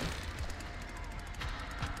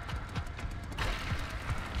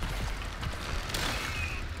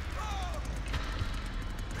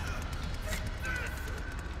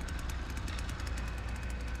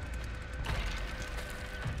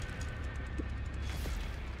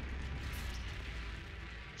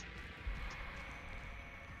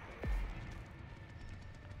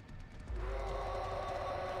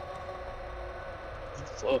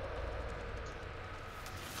 Fuck.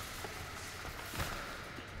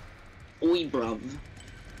 Oi, bruv.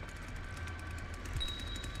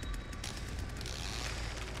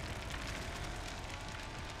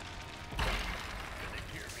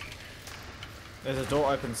 There's a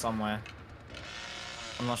door open somewhere.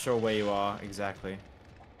 I'm not sure where you are exactly. Can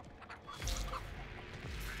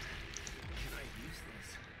I use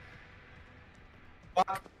this?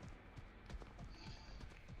 Fuck.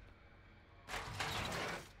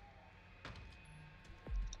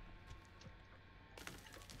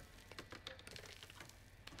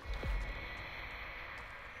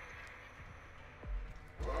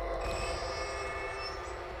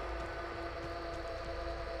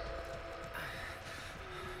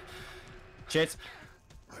 Shit.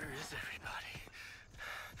 Where is everybody?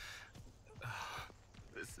 Oh,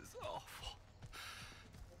 this is awful.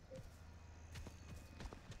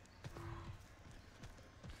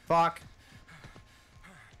 Fuck.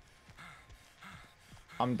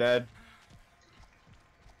 I'm dead.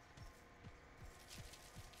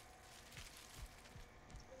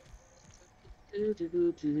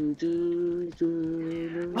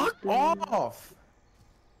 Fuck off!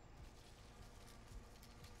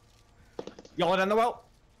 Y'all down the well?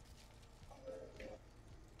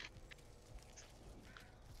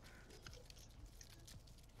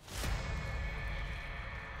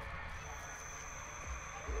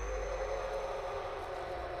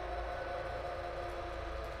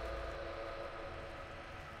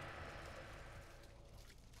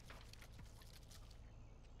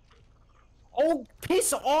 Oh,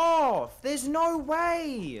 piss off! There's no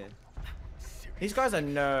way! These guys are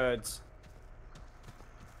nerds.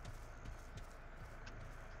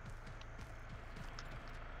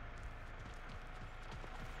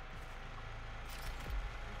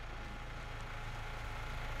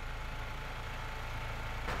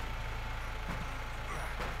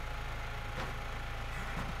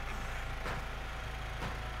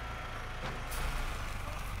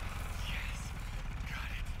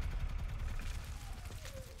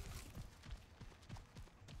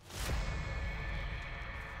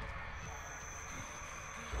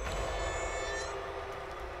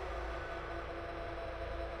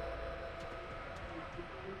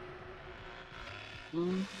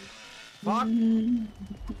 Fuck!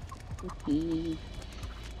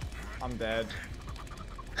 I'm dead.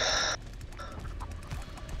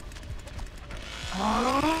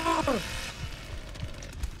 Oh!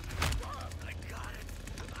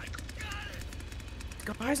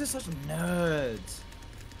 Guys are such nerds.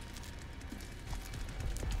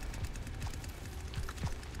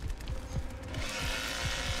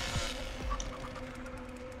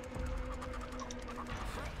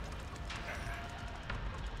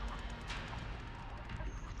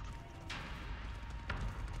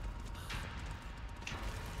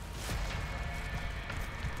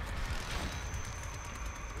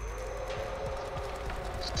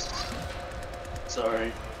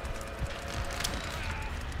 Sorry.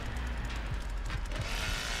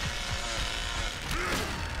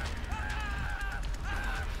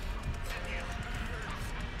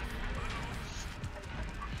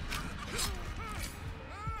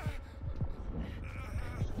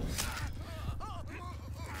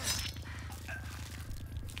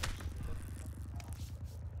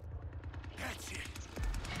 That's it.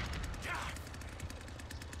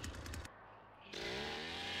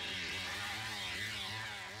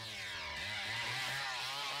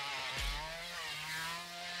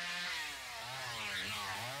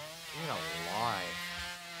 You're gonna lie.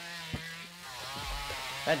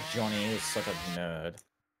 That Johnny is such a nerd.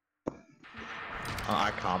 Oh,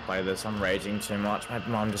 I can't play this. I'm raging too much. My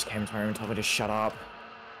mom just came to my room and told me to shut up.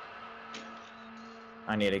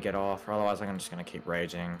 I need to get off, or otherwise I'm just gonna keep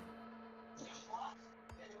raging.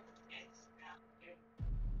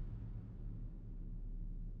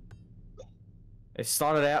 It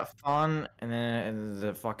started out fun, and then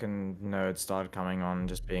the fucking nerds started coming on,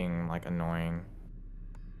 just being like annoying.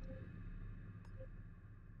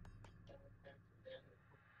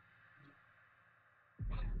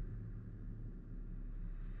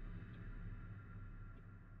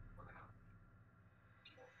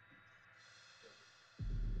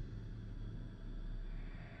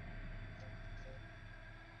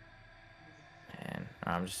 Man,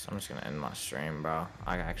 I'm just gonna end my stream, bro.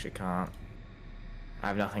 I actually can't. I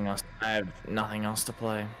have nothing else. I have nothing else to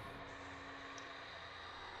play.